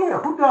like, oh, yeah,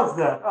 who does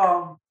that?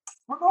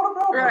 Ramona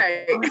Belvin.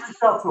 Right. Let me reach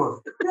out to her.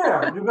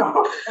 Yeah,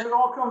 and it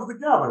all comes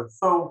together.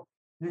 So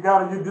you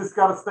just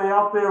gotta stay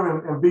out there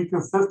and be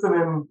consistent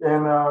and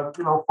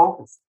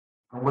focused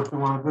on what you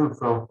want to do.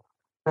 So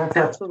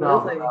fantastic.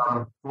 Absolutely.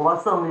 Well,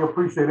 I certainly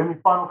appreciate it. Any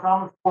final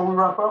comments before we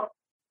wrap up?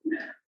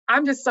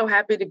 I'm just so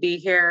happy to be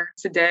here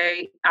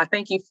today. I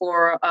thank you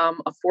for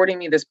affording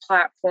me this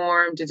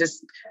platform to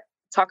just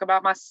talk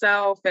about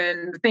myself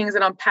and the things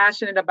that I'm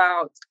passionate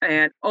about.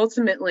 And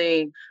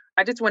ultimately,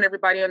 I just want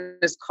everybody on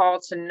this call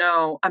to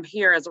know I'm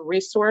here as a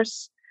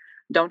resource.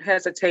 Don't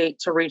hesitate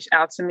to reach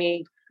out to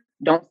me.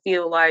 Don't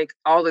feel like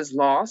all is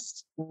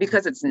lost,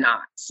 because it's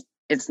not.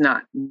 It's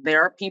not.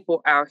 There are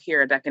people out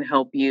here that can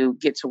help you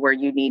get to where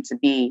you need to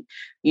be.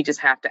 You just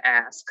have to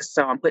ask.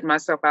 So I'm putting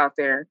myself out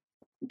there.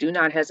 Do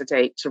not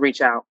hesitate to reach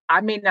out.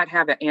 I may not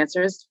have the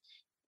answers,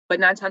 but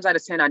 9 times out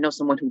of 10, I know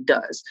someone who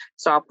does.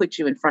 So I'll put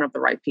you in front of the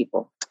right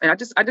people. And I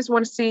just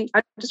want to see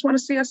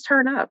us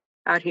turn up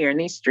out here in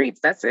these streets.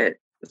 That's it.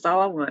 That's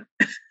all I want.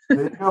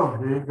 There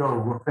you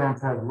go. Well,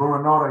 fantastic. Well,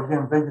 Renata,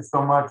 again, thank you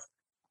so much.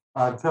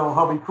 Tell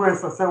hubby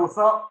Chris I said what's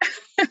up.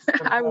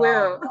 And, I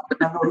will.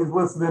 I know he's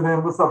listening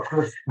in. What's up,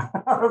 Chris?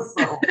 But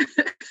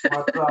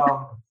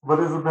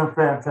this has been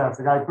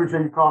fantastic. I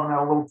appreciate you carving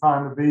out a little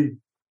time to be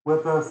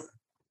with us.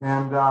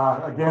 And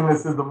again,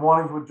 this is the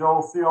Mornings with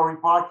Joel CRE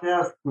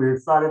podcast. We're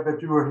excited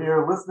that you are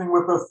here listening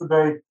with us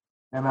today.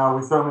 And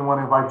we certainly want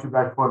to invite you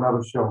back for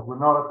another show.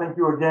 Renata, thank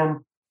you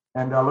again.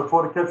 And I look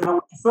forward to catching up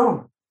with you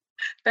soon.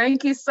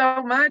 Thank you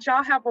so much.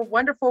 Y'all have a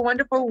wonderful,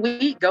 wonderful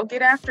week. Go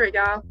get after it,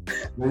 y'all.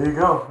 There you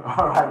go.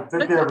 All right.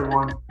 Take care,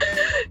 everyone.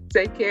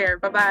 Take care.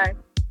 Bye-bye.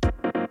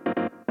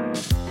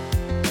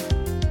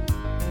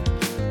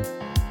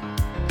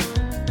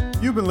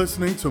 You've been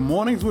listening to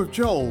Mornings with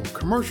Joel,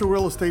 commercial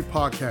real estate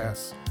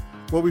podcast,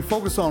 where we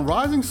focus on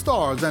rising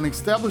stars and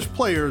established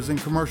players in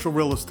commercial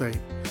real estate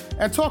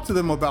and talk to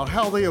them about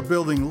how they are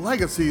building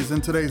legacies in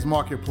today's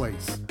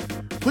marketplace.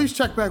 Please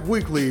check back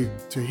weekly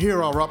to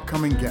hear our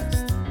upcoming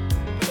guests.